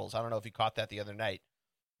Capitals. I don't know if you caught that the other night.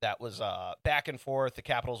 That was back and forth. The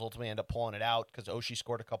Capitals ultimately end up pulling it out because Oshie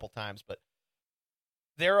scored a couple times. But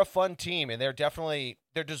they're a fun team, and they're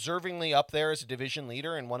deservingly up there as a division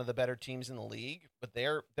leader and one of the better teams in the league. But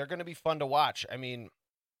they're going to be fun to watch. I mean,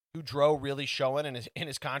 Gaudreau really showing in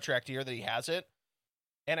his contract year that he has it.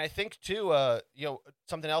 And I think, too,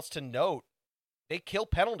 something else to note, they kill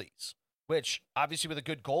penalties, which obviously with a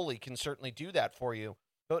good goalie can certainly do that for you.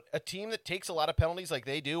 But a team that takes a lot of penalties like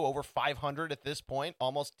they do, over 500 at this point,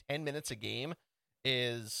 almost 10 minutes a game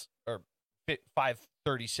or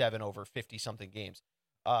 537 over 50-something games.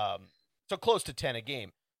 So close to 10 a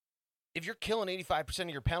game. If you're killing 85% of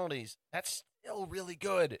your penalties, that's still really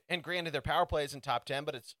good. And granted, their power play is in top 10,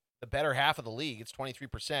 but it's the better half of the league. It's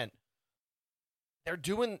 23%. They're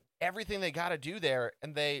doing everything they got to do there,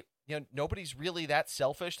 and nobody's really that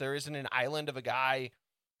selfish. There isn't an island of a guy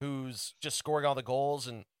who's just scoring all the goals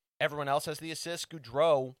and everyone else has the assists.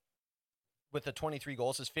 Gaudreau, with the 23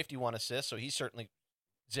 goals, has 51 assists, so he's certainly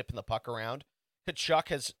zipping the puck around.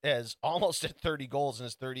 Tkachuk has almost at 30 goals and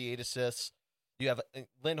has 38 assists. You have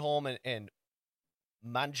Lindholm and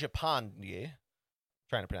Mangiapane,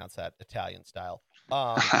 trying to pronounce that Italian style,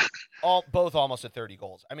 both almost at 30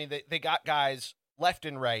 goals. I mean, they got guys left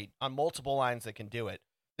and right on multiple lines that can do it.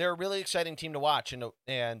 They're a really exciting team to watch,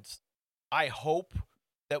 and I hope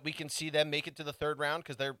that we can see them make it to the third round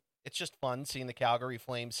because it's just fun seeing the Calgary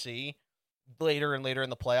Flames see later and later in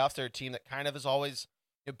the playoffs. They're a team that kind of has always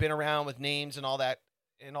been around with names and all that,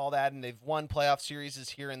 and they've won playoff series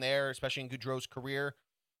here and there, especially in Gaudreau's career.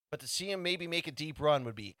 But to see him maybe make a deep run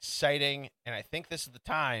would be exciting, and I think this is the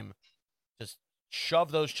time to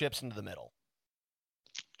shove those chips into the middle.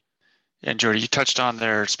 And Jordy, you touched on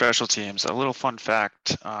their special teams. A little fun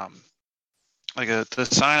fact, the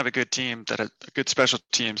sign of a good team, that a good special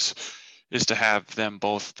teams, is to have them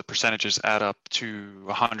both, the percentages add up to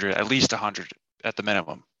 100, at least 100 at the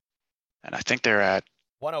minimum. And I think they're at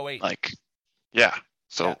 108.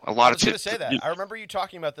 A lot of teams. I was going to say that. I remember you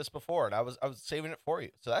talking about this before, and I was saving it for you.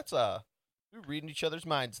 So that's we're reading each other's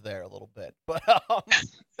minds there a little bit. But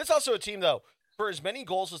it's also a team, though, for as many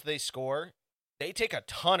goals as they score, they take a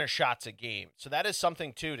ton of shots a game. So that is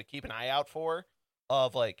something, too, to keep an eye out for,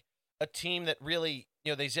 of like a team that really,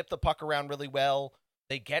 they zip the puck around really well.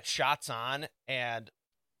 They get shots on, and,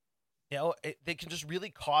 they can just really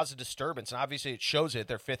cause a disturbance. And obviously it shows it.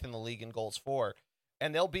 They're fifth in the league in goals for.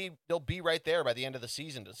 And they'll be right there by the end of the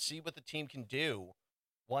season. To see what the team can do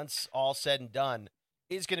once all said and done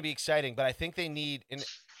is going to be exciting. But I think they need, and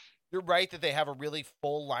you're right that they have a really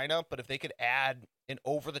full lineup, but if they could add an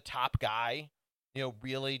over-the-top guy,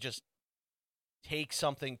 really just take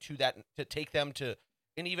something to that, to take them to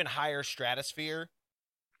an even higher stratosphere,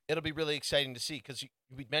 it'll be really exciting to see, because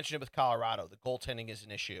we mentioned it with Colorado. The goaltending is an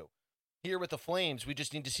issue. Here with the Flames, we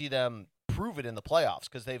just need to see them prove it in the playoffs,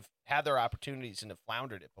 because they've had their opportunities and have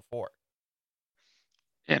floundered it before.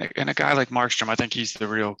 And a guy like Markstrom, I think he's the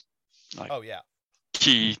real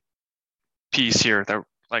key piece here. That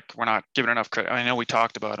we're not giving enough credit. I know we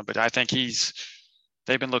talked about him, but I think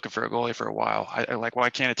they've been looking for a goalie for a while. Why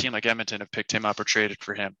can't a team like Edmonton have picked him up or traded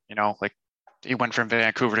for him? He went from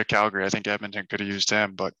Vancouver to Calgary. I think Edmonton could have used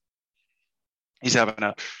him, but he's having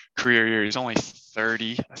a career year. He's only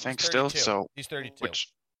 30, I think, still. So he's 32.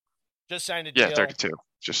 Just signed a deal. Yeah, 32.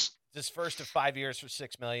 Just his first of 5 years for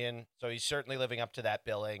 $6 million. So he's certainly living up to that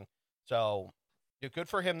billing. So good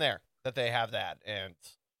for him there that they have that. And,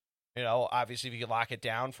 obviously if you can lock it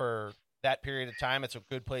down for that period of time, it's a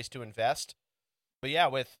good place to invest. But yeah,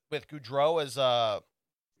 with Gaudreau as a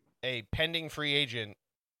pending free agent,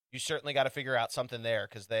 you certainly got to figure out something there,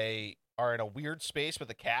 because they are in a weird space with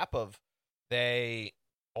a cap of they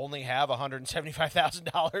only have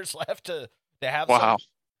 $175,000 left to have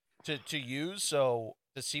to use. So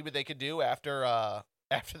to see what they could do after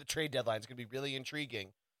the trade deadline is going to be really intriguing.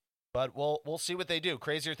 But we'll see what they do.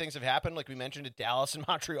 Crazier things have happened, like we mentioned. Dallas and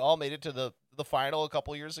Montreal made it to the final a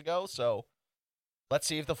couple years ago. So let's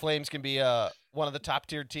see if the Flames can be a one of the top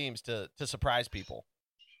tier teams to surprise people.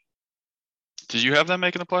 Did you have them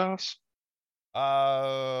making the playoffs?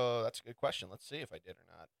 That's a good question. Let's see if I did or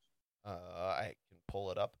not. I can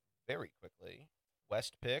pull it up very quickly.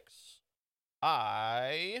 West picks.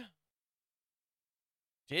 I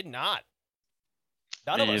did not.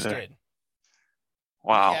 None Me of us either. did.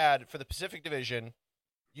 Wow. We had for the Pacific Division,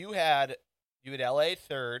 you had LA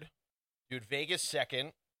third, you had Vegas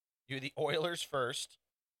second, you had the Oilers first.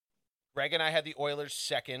 Greg and I had the Oilers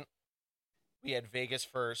second. We had Vegas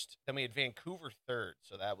first. Then we had Vancouver third.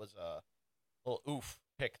 So that was a little oof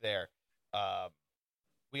pick there.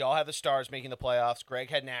 We all had the Stars making the playoffs. Greg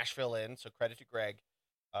had Nashville in, so credit to Greg.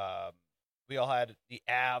 We all had the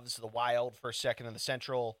Avs, the Wild for second in the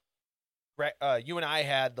Central. You and I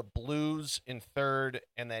had the Blues in third,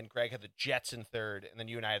 and then Greg had the Jets in third, and then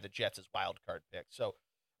you and I had the Jets as wild card picks. So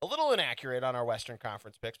a little inaccurate on our Western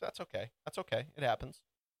Conference picks, but that's okay. That's okay. It happens.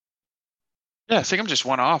 Yeah, I think I'm just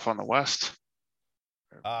one off on the West.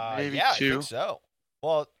 Maybe yeah, two. I think so.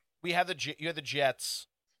 Well, you had the Jets,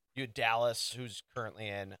 you had Dallas, who's currently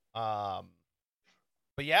in. But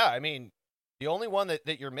yeah, I mean, the only one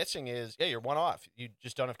that you're missing is you're one off. You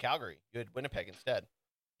just don't have Calgary. You had Winnipeg instead.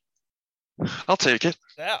 I'll take it.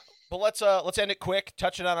 Yeah, but let's end it quick,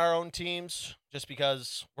 touching on our own teams, just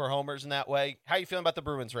because we're homers in that way. How you feeling about the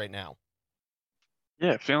Bruins right now?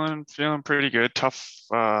 Yeah, feeling pretty good. Tough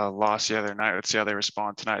loss the other night. Let's see how they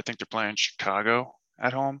respond tonight. I think they're playing Chicago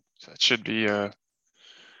at home, so that should be a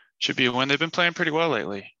win. They've been playing pretty well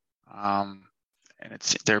lately, and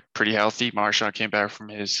they're pretty healthy. Marchand came back from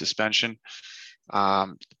his suspension.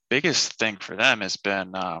 The biggest thing for them has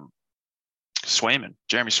been Jeremy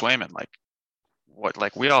Swayman. Like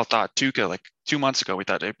we all thought Tuukka, like 2 months ago, we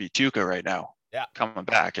thought it'd be Tuukka right now, coming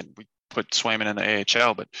back, and we put Swayman in the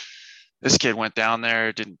AHL, but this kid went down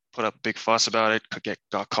there, didn't put up a big fuss about it,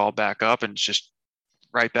 got called back up, and just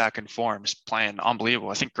right back in form, just playing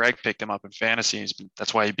unbelievable. I think Greg picked him up in fantasy.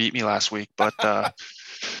 That's why he beat me last week. But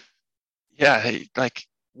yeah, like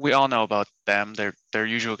we all know about them. Their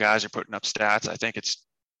usual guys are putting up stats. I think it's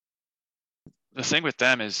the thing with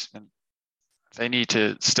them is they need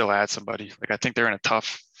to still add somebody. Like I think they're in a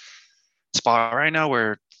tough spot right now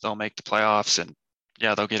where they'll make the playoffs and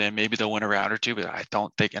yeah, they'll get in. Maybe they'll win a round or two, but I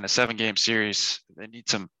don't think in a 7-game series they need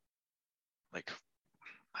some like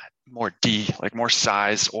more more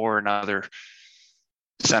size or another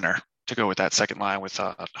center to go with that second line with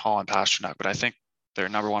Hall and Pasternak. But I think their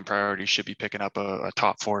number one priority should be picking up a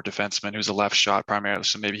top 4 defenseman who's a left shot primarily.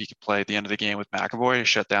 So maybe he could play at the end of the game with McAvoy to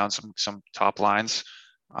shut down some top lines.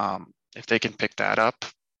 If they can pick that up,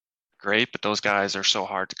 great. But those guys are so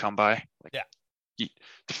hard to come by.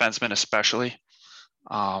 Defensemen especially.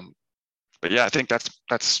 But yeah, I think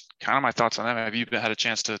that's kind of my thoughts on them. Have you had a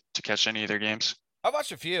chance to catch any of their games? I've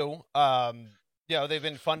watched a few. They've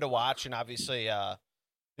been fun to watch, and obviously,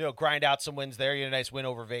 grind out some wins there. You had a nice win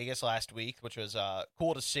over Vegas last week, which was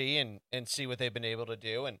cool to see and see what they've been able to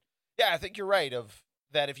do. And yeah, I think you're right of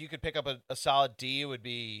that. If you could pick up a solid D, it would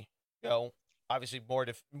be, obviously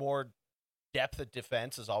more depth at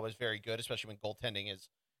defense is always very good, especially when goaltending is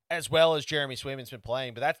as well as Jeremy Swayman's been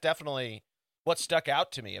playing. But that's definitely what stuck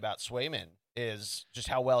out to me about Swayman is just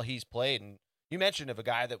how well he's played. And you mentioned of a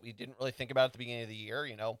guy that we didn't really think about at the beginning of the year.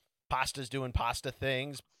 Pasta's doing Pasta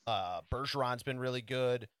things. Bergeron's been really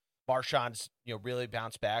good. Marchand's, really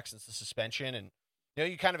bounced back since the suspension. And,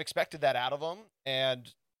 you kind of expected that out of them.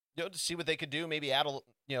 And, to see what they could do, maybe add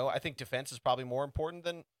I think defense is probably more important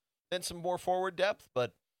than some more forward depth.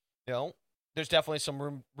 But, there's definitely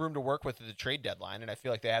some room to work with at the trade deadline. And I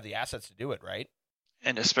feel like they have the assets to do it, right?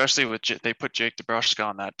 And especially they put Jake DeBrusk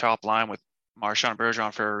on that top line with Marchand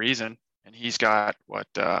Bergeron for a reason. And he's got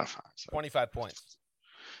 25 points.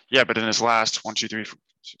 Yeah, but in his last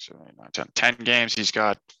 10 games, he's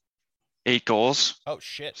got 8 goals. Oh,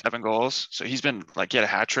 shit. 7 goals. So he's been he had a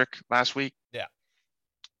hat trick last week. Yeah.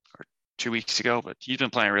 Or 2 weeks ago, but he's been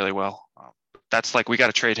playing really well. That's we got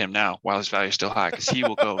to trade him now while his value is still high because he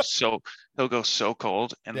will go he'll go so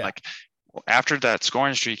cold. And after that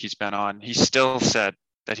scoring streak he's been on, he still said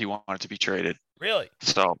that he wanted to be traded. Really?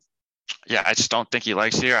 So, yeah, I just don't think he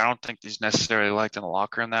likes it here. I don't think he's necessarily liked in the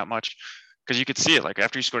locker room that much because you could see it.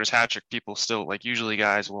 After he scored his hat trick, people still usually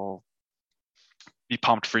guys will be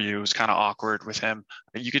pumped for you. It was kind of awkward with him.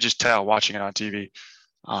 You could just tell watching it on TV.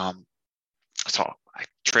 So I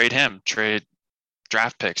trade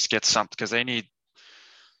draft picks, get something because they need.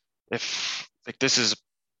 If this is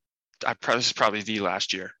probably the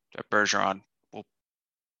last year that Bergeron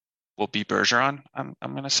will be Bergeron. I'm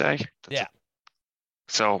gonna say.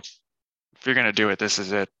 So if you're gonna do it, this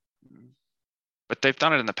is it. But they've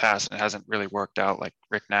done it in the past and it hasn't really worked out. Like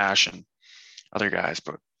Rick Nash and other guys.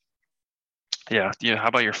 But yeah. How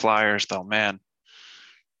about your Flyers though, man?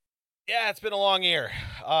 Yeah, it's been a long year.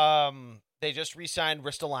 They just re-signed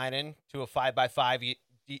Ristolainen to a 5x5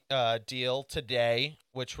 deal today,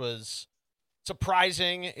 which was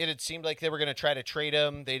surprising. It had seemed like they were going to try to trade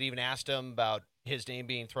him. They'd even asked him about his name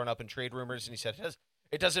being thrown up in trade rumors, and he said,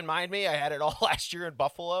 it doesn't mind me. I had it all last year in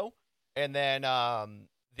Buffalo. And then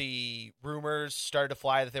the rumors started to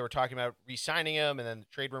fly that they were talking about re-signing him, and then the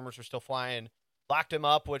trade rumors were still flying. Locked him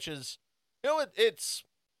up, which is,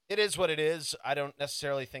 it is what it is. I don't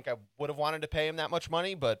necessarily think I would have wanted to pay him that much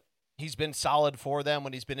money, but he's been solid for them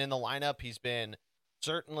when he's been in the lineup. He's been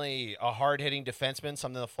certainly a hard-hitting defenseman,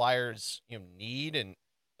 something the Flyers need, and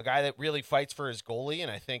a guy that really fights for his goalie, and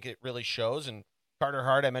I think it really shows. And Carter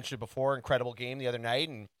Hart, I mentioned it before, incredible game the other night,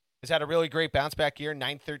 and has had a really great bounce-back year,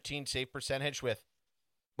 .913 save percentage with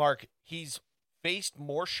Mark. He's faced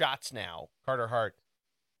more shots now, Carter Hart,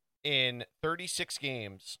 in 36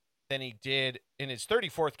 games than he did in his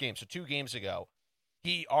 34th game, so 2 games ago.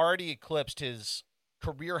 He already eclipsed his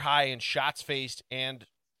career high in shots faced and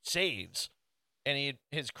saves, and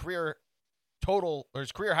his career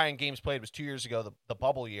high in games played was 2 years ago, the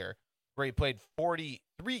bubble year, where he played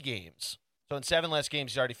 43 games. So in 7 less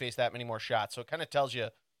games, he's already faced that many more shots. So it kind of tells you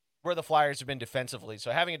where the Flyers have been defensively.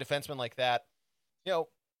 So having a defenseman like that,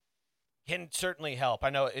 can certainly help. I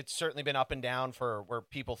know it's certainly been up and down for where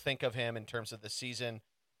people think of him in terms of the season.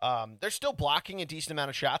 They're still blocking a decent amount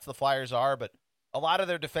of shots, the Flyers are, but a lot of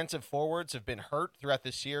their defensive forwards have been hurt throughout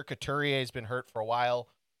this year. Couturier has been hurt for a while.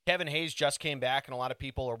 Kevin Hayes just came back, and a lot of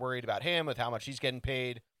people are worried about him with how much he's getting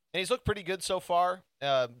paid. And he's looked pretty good so far,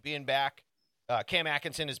 being back. Cam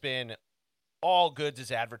Atkinson has been all goods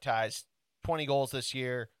as advertised. 20 goals this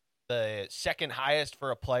year, the second highest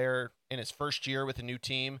for a player in his first year with a new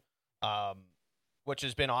team, which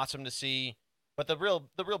has been awesome to see. But the real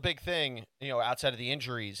big thing, outside of the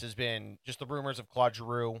injuries, has been just the rumors of Claude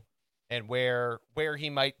Giroux and where he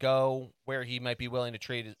might go, where he might be willing to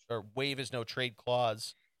trade or waive his no trade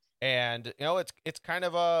clause. And it's kind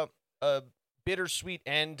of a bittersweet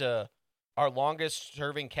end to our longest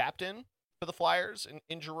serving captain for the Flyers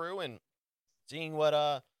in Giroux, and seeing what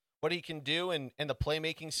he can do and the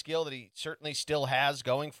playmaking skill that he certainly still has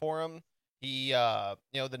going for him. He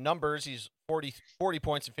the numbers, he's 40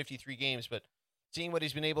 points in 53 games, but seeing what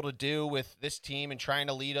he's been able to do with this team and trying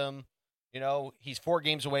to lead them, he's 4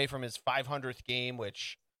 games away from his 500th game,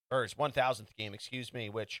 or his 1000th game,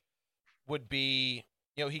 which would be,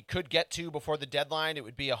 he could get to before the deadline. It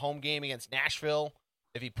would be a home game against Nashville.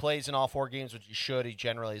 If he plays in all 4 games, which he should, he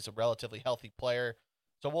generally is a relatively healthy player.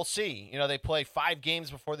 So we'll see. They play 5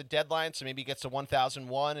 games before the deadline, so maybe he gets to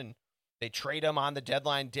 1001 and they trade him on the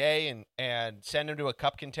deadline day and send him to a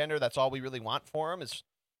cup contender. That's all we really want for him, is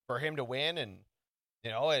for him to win. And,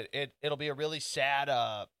 it'll be a really sad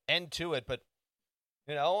end to it. But,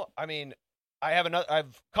 I have a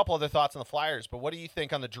couple other thoughts on the Flyers, but what do you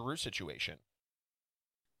think on the Giroux situation?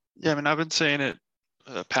 Yeah, I've been saying it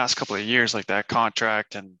the past couple of years, like that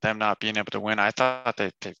contract and them not being able to win. I thought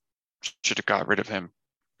they should have got rid of him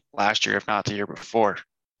last year, if not the year before.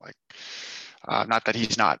 Like, not that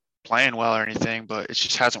he's not playing well or anything, but it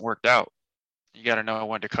just hasn't worked out. You got to know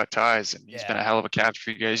when to cut ties, and he's been a hell of a captain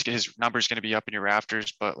for you guys. His number's going to be up in your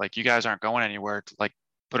rafters, but like, you guys aren't going anywhere. Like,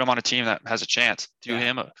 put him on a team that has a chance. Do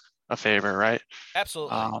him a favor, right?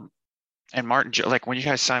 Absolutely. And like when you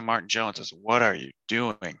guys signed Martin Jones, I was, what are you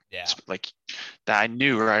doing? Yeah. Like, that I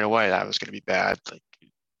knew right away that was going to be bad. Like,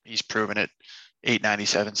 he's proven it.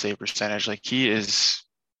 897 save percentage. Like, he is,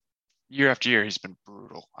 year after year, he's been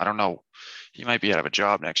brutal. I don't know. He might be out of a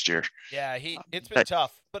job next year. Yeah, it's been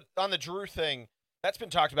tough. But on the Giroux thing, that's been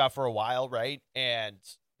talked about for a while, right? And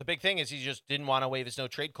the big thing is he just didn't want to waive his no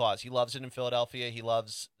trade clause. He loves it in Philadelphia. He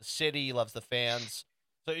loves the city. He loves the fans.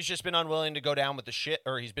 So he's just been unwilling to go down with the ship,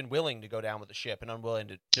 or he's been willing to go down with the ship and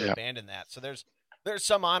unwilling to abandon that. So there's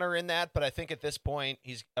some honor in that, but I think at this point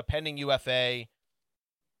he's a pending UFA.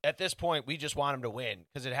 At this point, we just want him to win,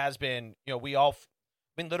 because it has been,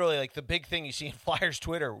 literally, like, the big thing you see in Flyers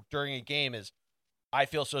Twitter during a game is, I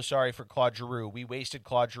feel so sorry for Claude Giroux. We wasted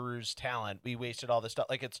Claude Giroux's talent. We wasted all this stuff.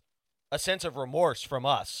 Like, it's a sense of remorse from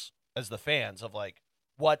us as the fans of, like,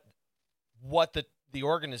 what the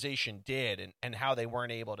organization did and how they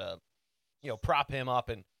weren't able to, prop him up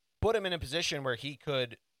and put him in a position where he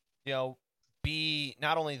could, be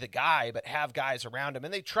not only the guy, but have guys around him.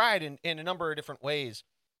 And they tried in a number of different ways,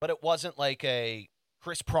 but it wasn't like a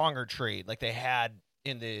Chris Pronger trade like they had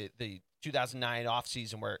in the 2009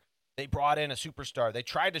 offseason, where they brought in a superstar. They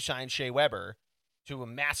tried to sign Shea Weber to a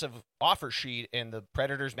massive offer sheet, and the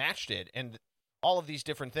Predators matched it, and all of these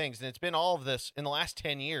different things. And it's been all of this in the last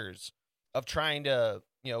 10 years of trying to,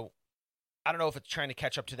 I don't know if it's trying to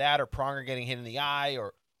catch up to that or Pronger getting hit in the eye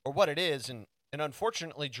or what it is. And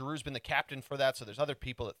unfortunately, Giroux's been the captain for that. So there's other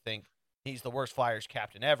people that think he's the worst Flyers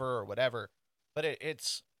captain ever or whatever. But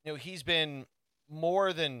it's, he's been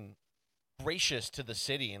more than gracious to the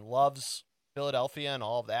city and loves Philadelphia and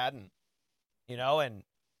all of that. And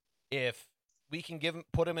if we can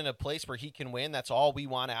put him in a place where he can win, that's all we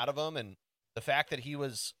want out of him. And the fact that he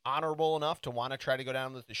was honorable enough to want to try to go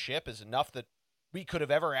down with the ship is enough that we could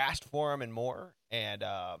have ever asked for him and more. And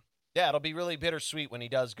yeah, it'll be really bittersweet when he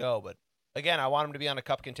does go. But again, I want him to be on a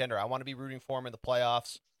cup contender. I want to be rooting for him in the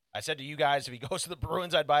playoffs. I said to you guys, if he goes to the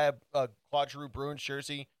Bruins, I'd buy a Claude Giroux Bruins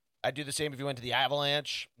jersey. I'd do the same if he went to the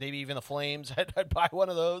Avalanche, maybe even the Flames. I'd buy one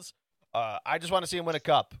of those. I just want to see him win a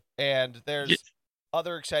cup. And there's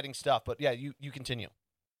other exciting stuff. But yeah, you continue.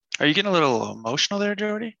 Are you getting a little emotional there,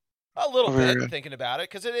 Jody? A little bit thinking about it,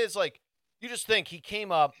 because it is like you just think he came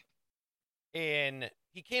up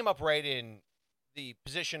right in the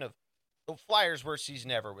position of the Flyers' worst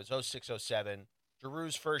season ever was 06-07.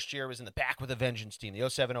 Giroux's first year was in the back with a vengeance team, the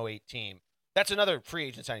 07-08 team. That's another free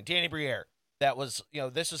agent signing, Danny Briere. That was,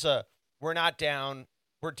 this is we're not down,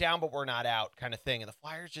 we're down but we're not out kind of thing. And the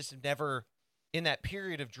Flyers just have never, in that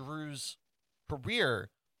period of Giroux's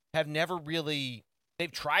career, have never really. They've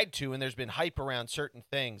tried to, and there's been hype around certain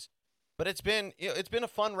things. But it's been a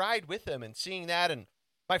fun ride with him and seeing that. And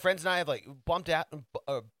my friends and I have like bumped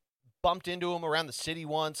into him around the city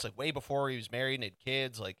once, like way before he was married and had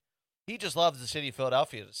kids. Like he just loves the city of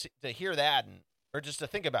Philadelphia. To hear that or just to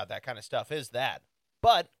think about that kind of stuff is that.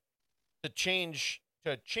 But to change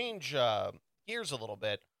gears a little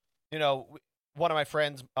bit, one of my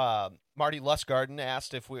friends, Marty Lustgarten,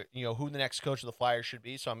 asked if who the next coach of the Flyers should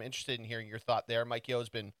be. So I'm interested in hearing your thought there. Mike Yo's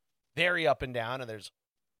been very up and down, and there's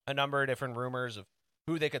a number of different rumors of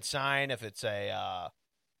who they could sign, if it's a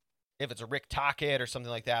Rick Tocchet or something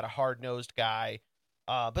like that, a hard-nosed guy.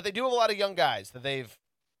 But they do have a lot of young guys that they've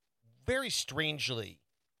very strangely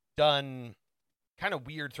done kind of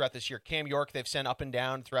weird throughout this year. Cam York they've sent up and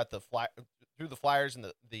down throughout through the Flyers and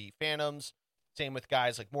the Phantoms. Same with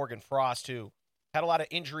guys like Morgan Frost, who had a lot of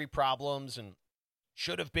injury problems and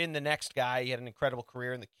should have been the next guy. He had an incredible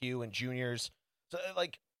career in the Q and juniors. So,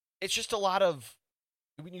 it's just a lot of.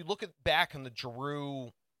 When you look back on the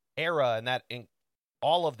Giroux era and in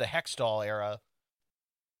all of the Hextall era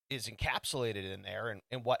is encapsulated in there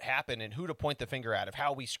and what happened and who to point the finger at of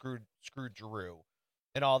how we screwed Giroux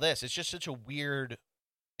and all this. It's just such a weird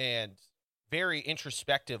and very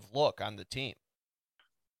introspective look on the team.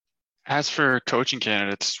 As for coaching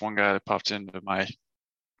candidates, one guy that popped into my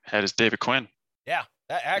head is David Quinn. Yeah,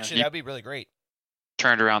 that'd be really great.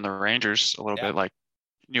 Turned around the Rangers a little bit, like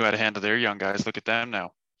knew how to handle their young guys. Look at them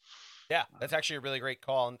now. Yeah, that's actually a really great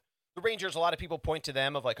call. And the Rangers, a lot of people point to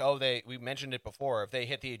them of like, we mentioned it before, if they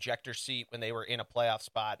hit the ejector seat when they were in a playoff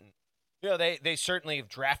spot. And, they certainly have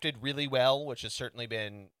drafted really well, which has certainly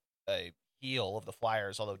been a heel of the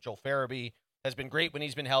Flyers, although Joel Farabee has been great when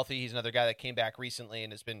he's been healthy. He's another guy that came back recently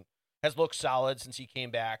and has looked solid since he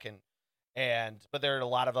came back. But there are a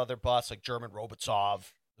lot of other busts like German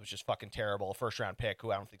Robitsov, who was just fucking terrible, a first-round pick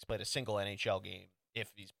who I don't think's played a single NHL game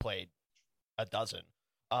if he's played a dozen.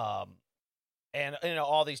 And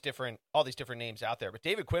all these different names out there. But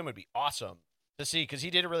David Quinn would be awesome to see because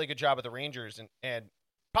he did a really good job with the Rangers and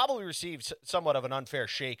probably received somewhat of an unfair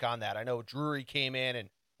shake on that. I know Drury came in and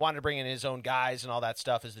wanted to bring in his own guys and all that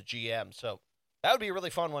stuff as the GM. So that would be a really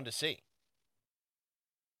fun one to see.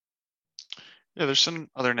 Yeah, there's some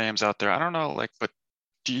other names out there. I don't know, but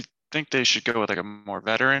do you think they should go with like a more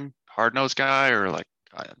veteran, hard-nosed guy or like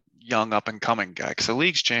a young up-and-coming guy? Because the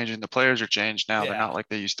league's changing. The players are changed now. Yeah. They're not like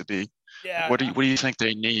they used to be. Yeah. What do you think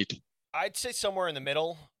they need? I'd say somewhere in the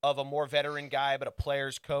middle of a more veteran guy, but a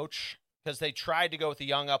player's coach, because they tried to go with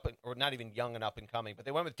the or not even young and up-and-coming, but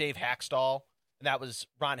they went with Dave Haxtell, and that was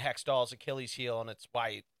Ron Hextall's Achilles heel, and it's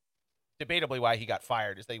debatably why he got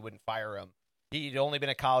fired, is they wouldn't fire him. He'd only been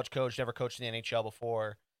a college coach, never coached in the NHL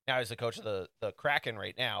before. Now he's the coach of the Kraken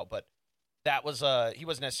right now, but that was he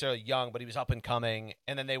wasn't necessarily young, but he was up and coming.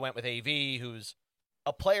 And then they went with AV, who's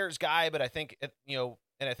a player's guy, but I think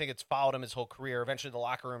and I think it's followed him his whole career. Eventually, the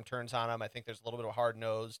locker room turns on him. I think there's a little bit of hard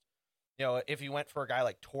nosed. If you went for a guy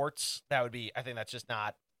like Torts, that would be. I think that's just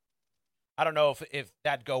not. I don't know if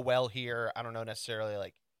that'd go well here. I don't know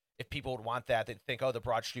necessarily if people would want that. They'd think, the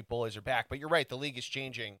Broad Street Bullies are back. But you're right, the league is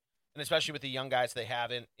changing. And especially with the young guys they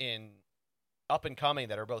have in up and coming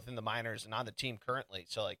that are both in the minors and on the team currently.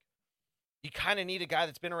 So, you kind of need a guy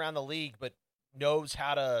that's been around the league but knows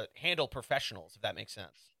how to handle professionals, if that makes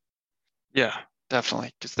sense. Yeah,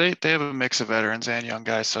 definitely. Because they have a mix of veterans and young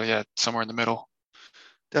guys. So, yeah, somewhere in the middle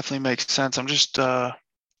definitely makes sense. I'm just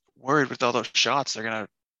worried with all those shots. They're gonna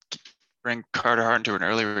bring Carter Hart into an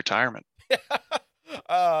early retirement.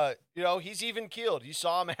 He's even keeled. You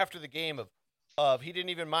saw him after the game of he didn't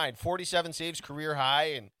even mind 47 saves, career high,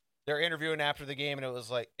 and they're interviewing after the game, and it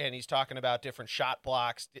was like, and he's talking about different shot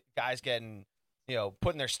blocks, guys getting,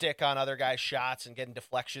 putting their stick on other guys' shots and getting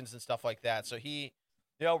deflections and stuff like that. So he,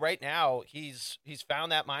 right now he's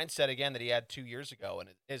found that mindset again that he had 2 years ago, and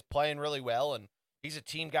is playing really well, and he's a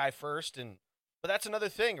team guy first, and but that's another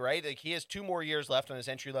thing, right? Like he has 2 more years left on his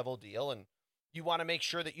entry level deal, and you want to make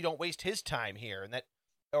sure that you don't waste his time here, and that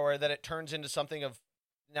it turns into something of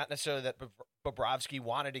not necessarily that Bobrovsky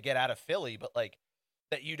wanted to get out of Philly, but like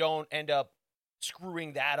that you don't end up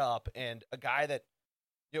screwing that up, and a guy that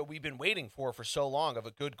we've been waiting for so long of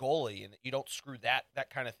a good goalie, and that you don't screw that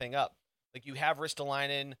kind of thing up. Like you have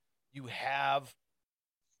Ristolainen, you have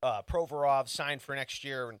Provorov signed for next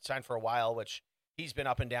year and signed for a while, which he's been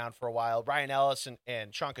up and down for a while. Ryan Ellis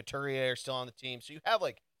and Sean Couturier are still on the team, so you have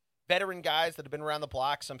like veteran guys that have been around the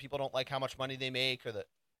block. Some people don't like how much money they make, or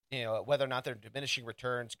whether or not they're diminishing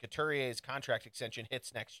returns. Couturier's contract extension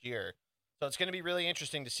hits next year, so it's going to be really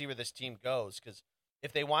interesting to see where this team goes, because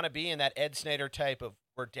if they want to be in that Ed Snyder type of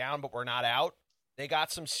we're down but we're not out, they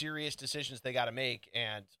got some serious decisions they got to make,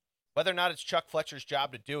 and whether or not it's Chuck Fletcher's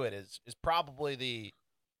job to do it is probably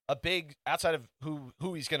a big, outside of who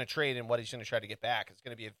he's going to trade and what he's going to try to get back. It's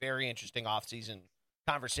going to be a very interesting offseason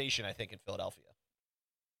conversation, I think, in Philadelphia.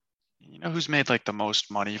 You know who's made like the most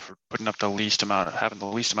money for putting up having the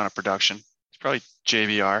least amount of production? It's probably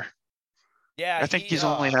JVR. Yeah, I think he's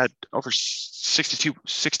only had over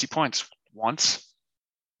 60 points once.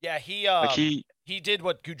 Yeah, he did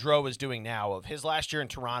what Gaudreau is doing now. Of his last year in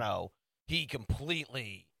Toronto, he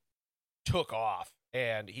completely took off,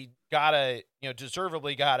 and he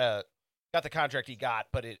deservedly got the contract he got,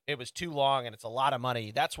 but it was too long, and it's a lot of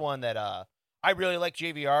money. That's one that I really like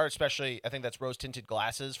JVR, especially I think that's rose-tinted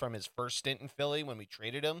glasses from his first stint in Philly when we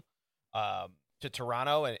traded him to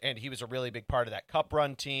Toronto, and he was a really big part of that cup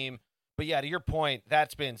run team. But yeah, to your point,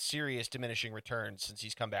 that's been serious diminishing returns since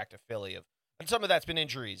he's come back to Philly. And some of that's been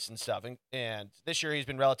injuries and stuff. And this year he's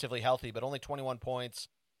been relatively healthy, but only 21 points.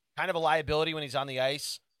 Kind of a liability when he's on the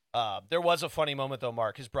ice. There was a funny moment, though,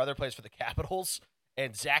 Mark. His brother plays for the Capitals,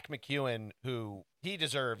 and Zach McEwen, who he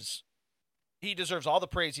deserves all the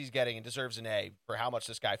praise he's getting and deserves an A for how much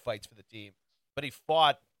this guy fights for the team. But he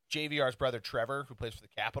fought JVR's brother, Trevor, who plays for the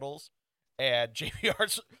Capitals, and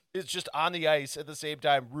JVR is just on the ice at the same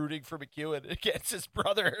time rooting for McEwen against his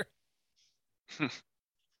brother.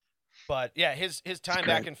 But yeah, his time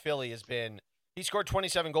back in Philly has been, he scored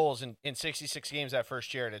 27 goals in 66 games that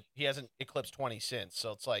first year, and he hasn't eclipsed 20 since.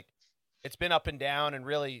 So it's like, it's been up and down, and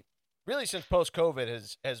really since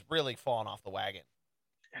post-COVID has really fallen off the wagon.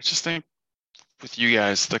 I just think with you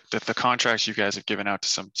guys, the contracts you guys have given out to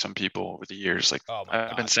some people over the years, like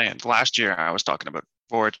I've been saying, last year I was talking about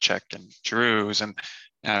Voracek and Drews and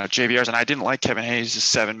JVRs, and I didn't like Kevin Hayes'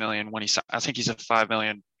 $7 million when I think he's a $5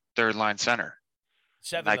 million third line center.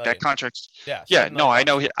 $7 like million. That contract. Yeah. No, I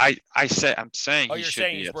know. I'm saying oh, he you're should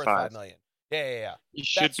saying be he's at worth $5 million. Yeah. He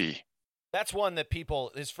should be. That's one that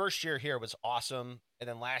his first year here was awesome, and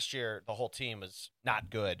then last year the whole team was not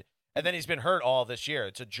good. And then he's been hurt all this year.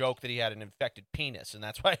 It's a joke that he had an infected penis, and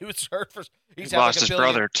that's why he was hurt for. He lost his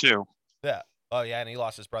brother too. Yeah. Oh yeah, and he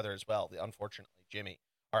lost his brother as well. Unfortunately, Jimmy,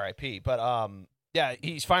 R.I.P. But yeah,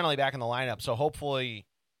 he's finally back in the lineup. So hopefully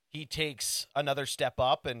he takes another step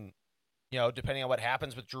up, and depending on what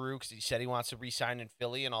happens with Drew, because he said he wants to re-sign in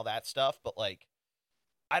Philly and all that stuff. But like,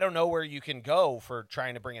 I don't know where you can go for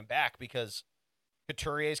trying to bring him back, because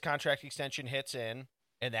Couturier's contract extension hits in,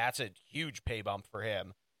 and that's a huge pay bump for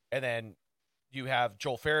him. And then you have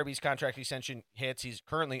Joel Farabee's contract extension hits. He's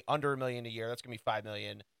currently under $1 million a year. That's going to be $5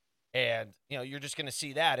 million. And, you're just going to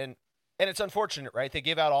see that. And it's unfortunate, right? They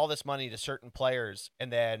give out all this money to certain players,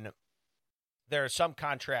 and then there are some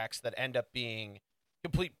contracts that end up being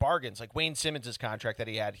complete bargains, like Wayne Simmons' contract that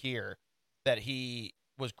he had here, that he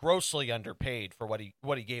was grossly underpaid for what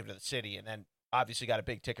he gave to the city, and then obviously got a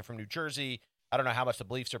big ticket from New Jersey. I don't know how much the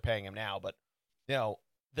Leafs are paying him now, but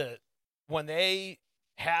when they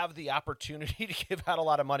have the opportunity to give out a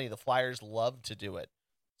lot of money, the Flyers love to do it.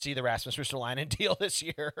 See the Rasmus Ristolainen deal this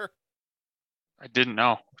year. I didn't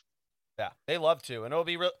know. Yeah, they love to, and it'll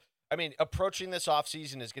be real. I mean, approaching this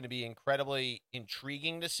offseason is going to be incredibly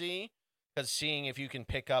intriguing to see, because seeing if you can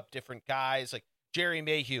pick up different guys, like Jerry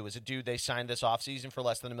Mayhew is a dude they signed this offseason for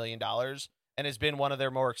less than $1 million and has been one of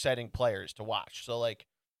their more exciting players to watch. So like,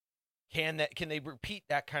 can they repeat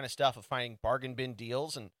that kind of stuff of finding bargain bin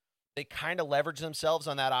deals, and they kind of leverage themselves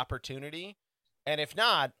on that opportunity? And if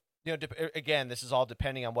not, again, this is all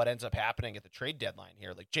depending on what ends up happening at the trade deadline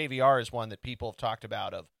here. Like JVR is one that people have talked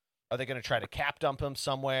about of, are they going to try to cap dump him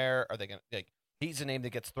somewhere? Are they going to, he's a name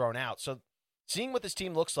that gets thrown out. So seeing what this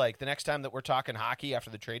team looks like the next time that we're talking hockey after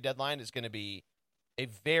the trade deadline is going to be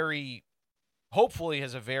hopefully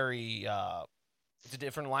has a very, it's a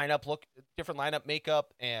different lineup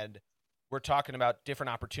makeup, and we're talking about different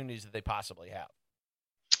opportunities that they possibly have.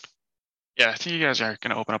 Yeah, I think you guys are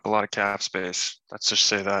going to open up a lot of cap space. Let's just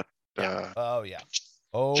say that. Yeah.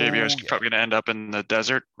 JVR is probably going to end up in the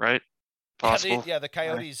desert, right? Possible. The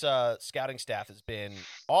Coyotes scouting staff has been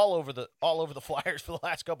all over the Flyers for the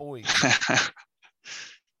last couple weeks.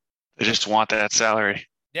 They just want that salary.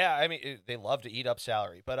 Yeah, I mean, they love to eat up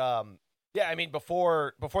salary. But, yeah, I mean,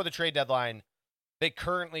 before the trade deadline, they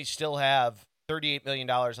currently still have $38 million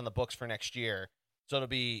on the books for next year. So it'll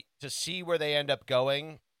be to see where they end up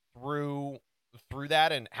going through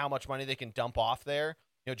that and how much money they can dump off there.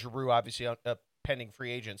 Giroux obviously a pending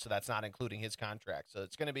free agent, so that's not including his contract. So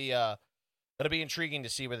it's going to be it'll be intriguing to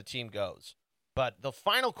see where the team goes. But the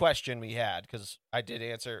final question we had, because we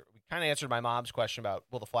kind of answered my mom's question about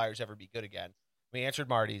will the Flyers ever be good again. We answered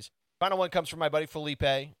Marty's. Final one comes from my buddy Felipe,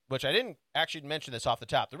 which I didn't actually mention this off the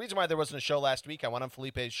top. The reason why there wasn't a show last week, I went on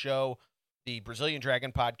Felipe's show, the Brazilian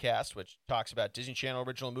Dragon podcast, which talks about Disney Channel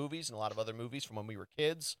original movies and a lot of other movies from when we were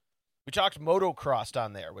kids. We talked motocross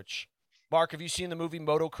on there, which, Mark, have you seen the movie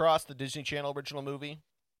Motocross, the Disney Channel original movie?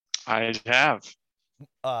 I have.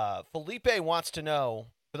 Felipe wants to know,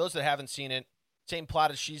 for those that haven't seen it, same plot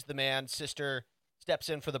as She's the Man. Sister steps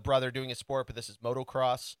in for the brother doing a sport, but this is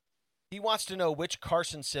motocross. He wants to know which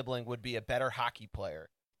Carson sibling would be a better hockey player.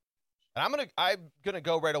 And I'm gonna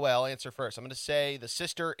go right away. I'll answer first. I'm gonna say the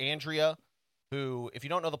sister, Andrea, who, if you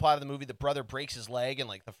don't know the plot of the movie, the brother breaks his leg in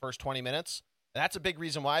like the first 20 minutes. And that's a big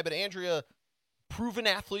reason why. But Andrea, proven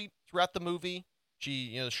athlete throughout the movie.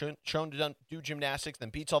 She, shown to do gymnastics, then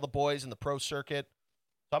beats all the boys in the pro circuit.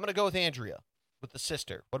 So I'm going to go with Andrea, with the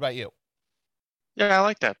sister. What about you? Yeah, I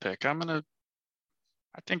like that pick. I'm going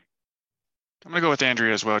to go with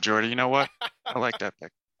Andrea as well, Jordy. You know what? I like that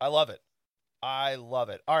pick. I love it.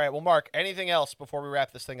 All right. Well, Mark, anything else before we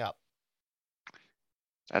wrap this thing up?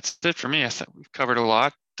 That's it for me. I think we've covered a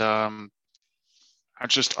lot. Other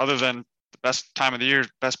than the best time of the year,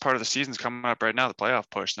 best part of the season's coming up right now, the playoff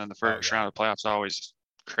push. And then the first round of the playoffs is always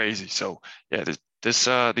crazy. So, yeah,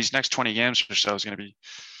 these next 20 games or so is going to be,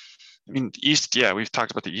 I mean, East, yeah, we've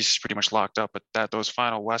talked about the East is pretty much locked up, but those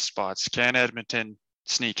final West spots, can Edmonton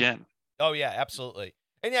sneak in? Oh, yeah, absolutely.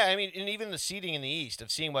 And, yeah, I mean, and even the seeding in the East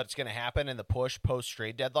of seeing what's going to happen in the push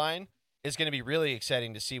post-trade deadline is going to be really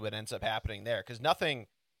exciting to see what ends up happening there, because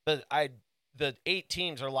the 8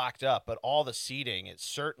 teams are locked up, but all the seeding is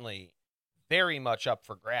certainly very much up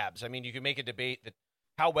for grabs. I mean, you can make a debate that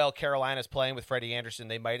how well Carolina's playing with Freddie Anderson,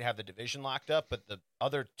 they might have the division locked up, but the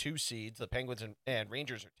other 2 seeds, the Penguins and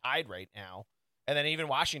Rangers, are tied right now. And then even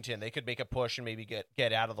Washington, they could make a push and maybe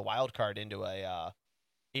get out of the wild card into a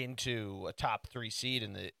top 3 seed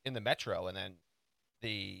in the Metro. And then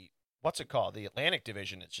the Atlantic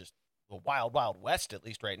Division, it's just the wild west, at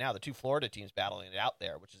least right now. The 2 Florida teams battling it out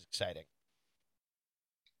there, which is exciting.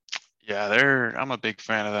 Yeah, I'm a big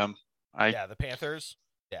fan of them. The Panthers.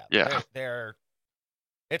 Yeah. They're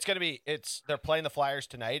playing the Flyers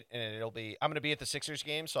tonight, and I'm going to be at the Sixers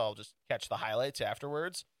game, so I'll just catch the highlights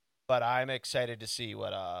afterwards. But I'm excited to see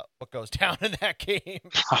what goes down in that game.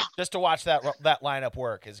 Just to watch that lineup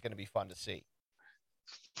work is going to be fun to see.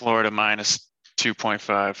 Florida minus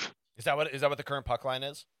 2.5. Is that what the current puck line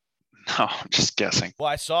is? No, I'm just guessing. Well,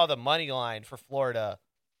 I saw the money line for Florida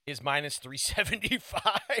is minus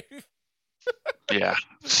 375. Yeah,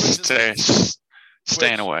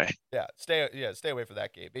 staying away. Yeah, stay away from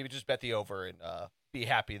that game. Maybe just bet the over and be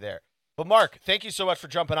happy there. But Mark, thank you so much for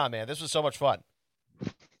jumping on, man. This was so much fun.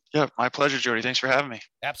 Yeah, my pleasure, Jody. Thanks for having me.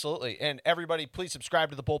 Absolutely. And everybody, please subscribe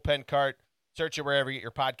to the Bullpen Cart. Search it wherever you get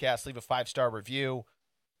your podcast. Leave a 5-star review.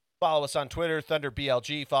 Follow us on Twitter,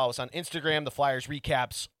 ThunderBLG. Follow us on Instagram, the Flyers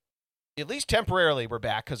Recaps. At least temporarily, we're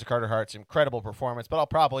back because of Carter Hart's incredible performance, but I'll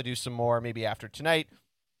probably do some more maybe after tonight,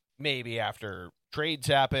 maybe after trades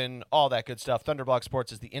happen, all that good stuff. Thunderblock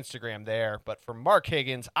Sports is the Instagram there. But for Mark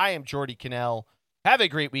Higgins, I am Jordy Cannell. Have a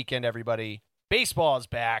great weekend, everybody. Baseball is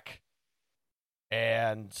back.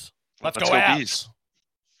 And let's go Avs.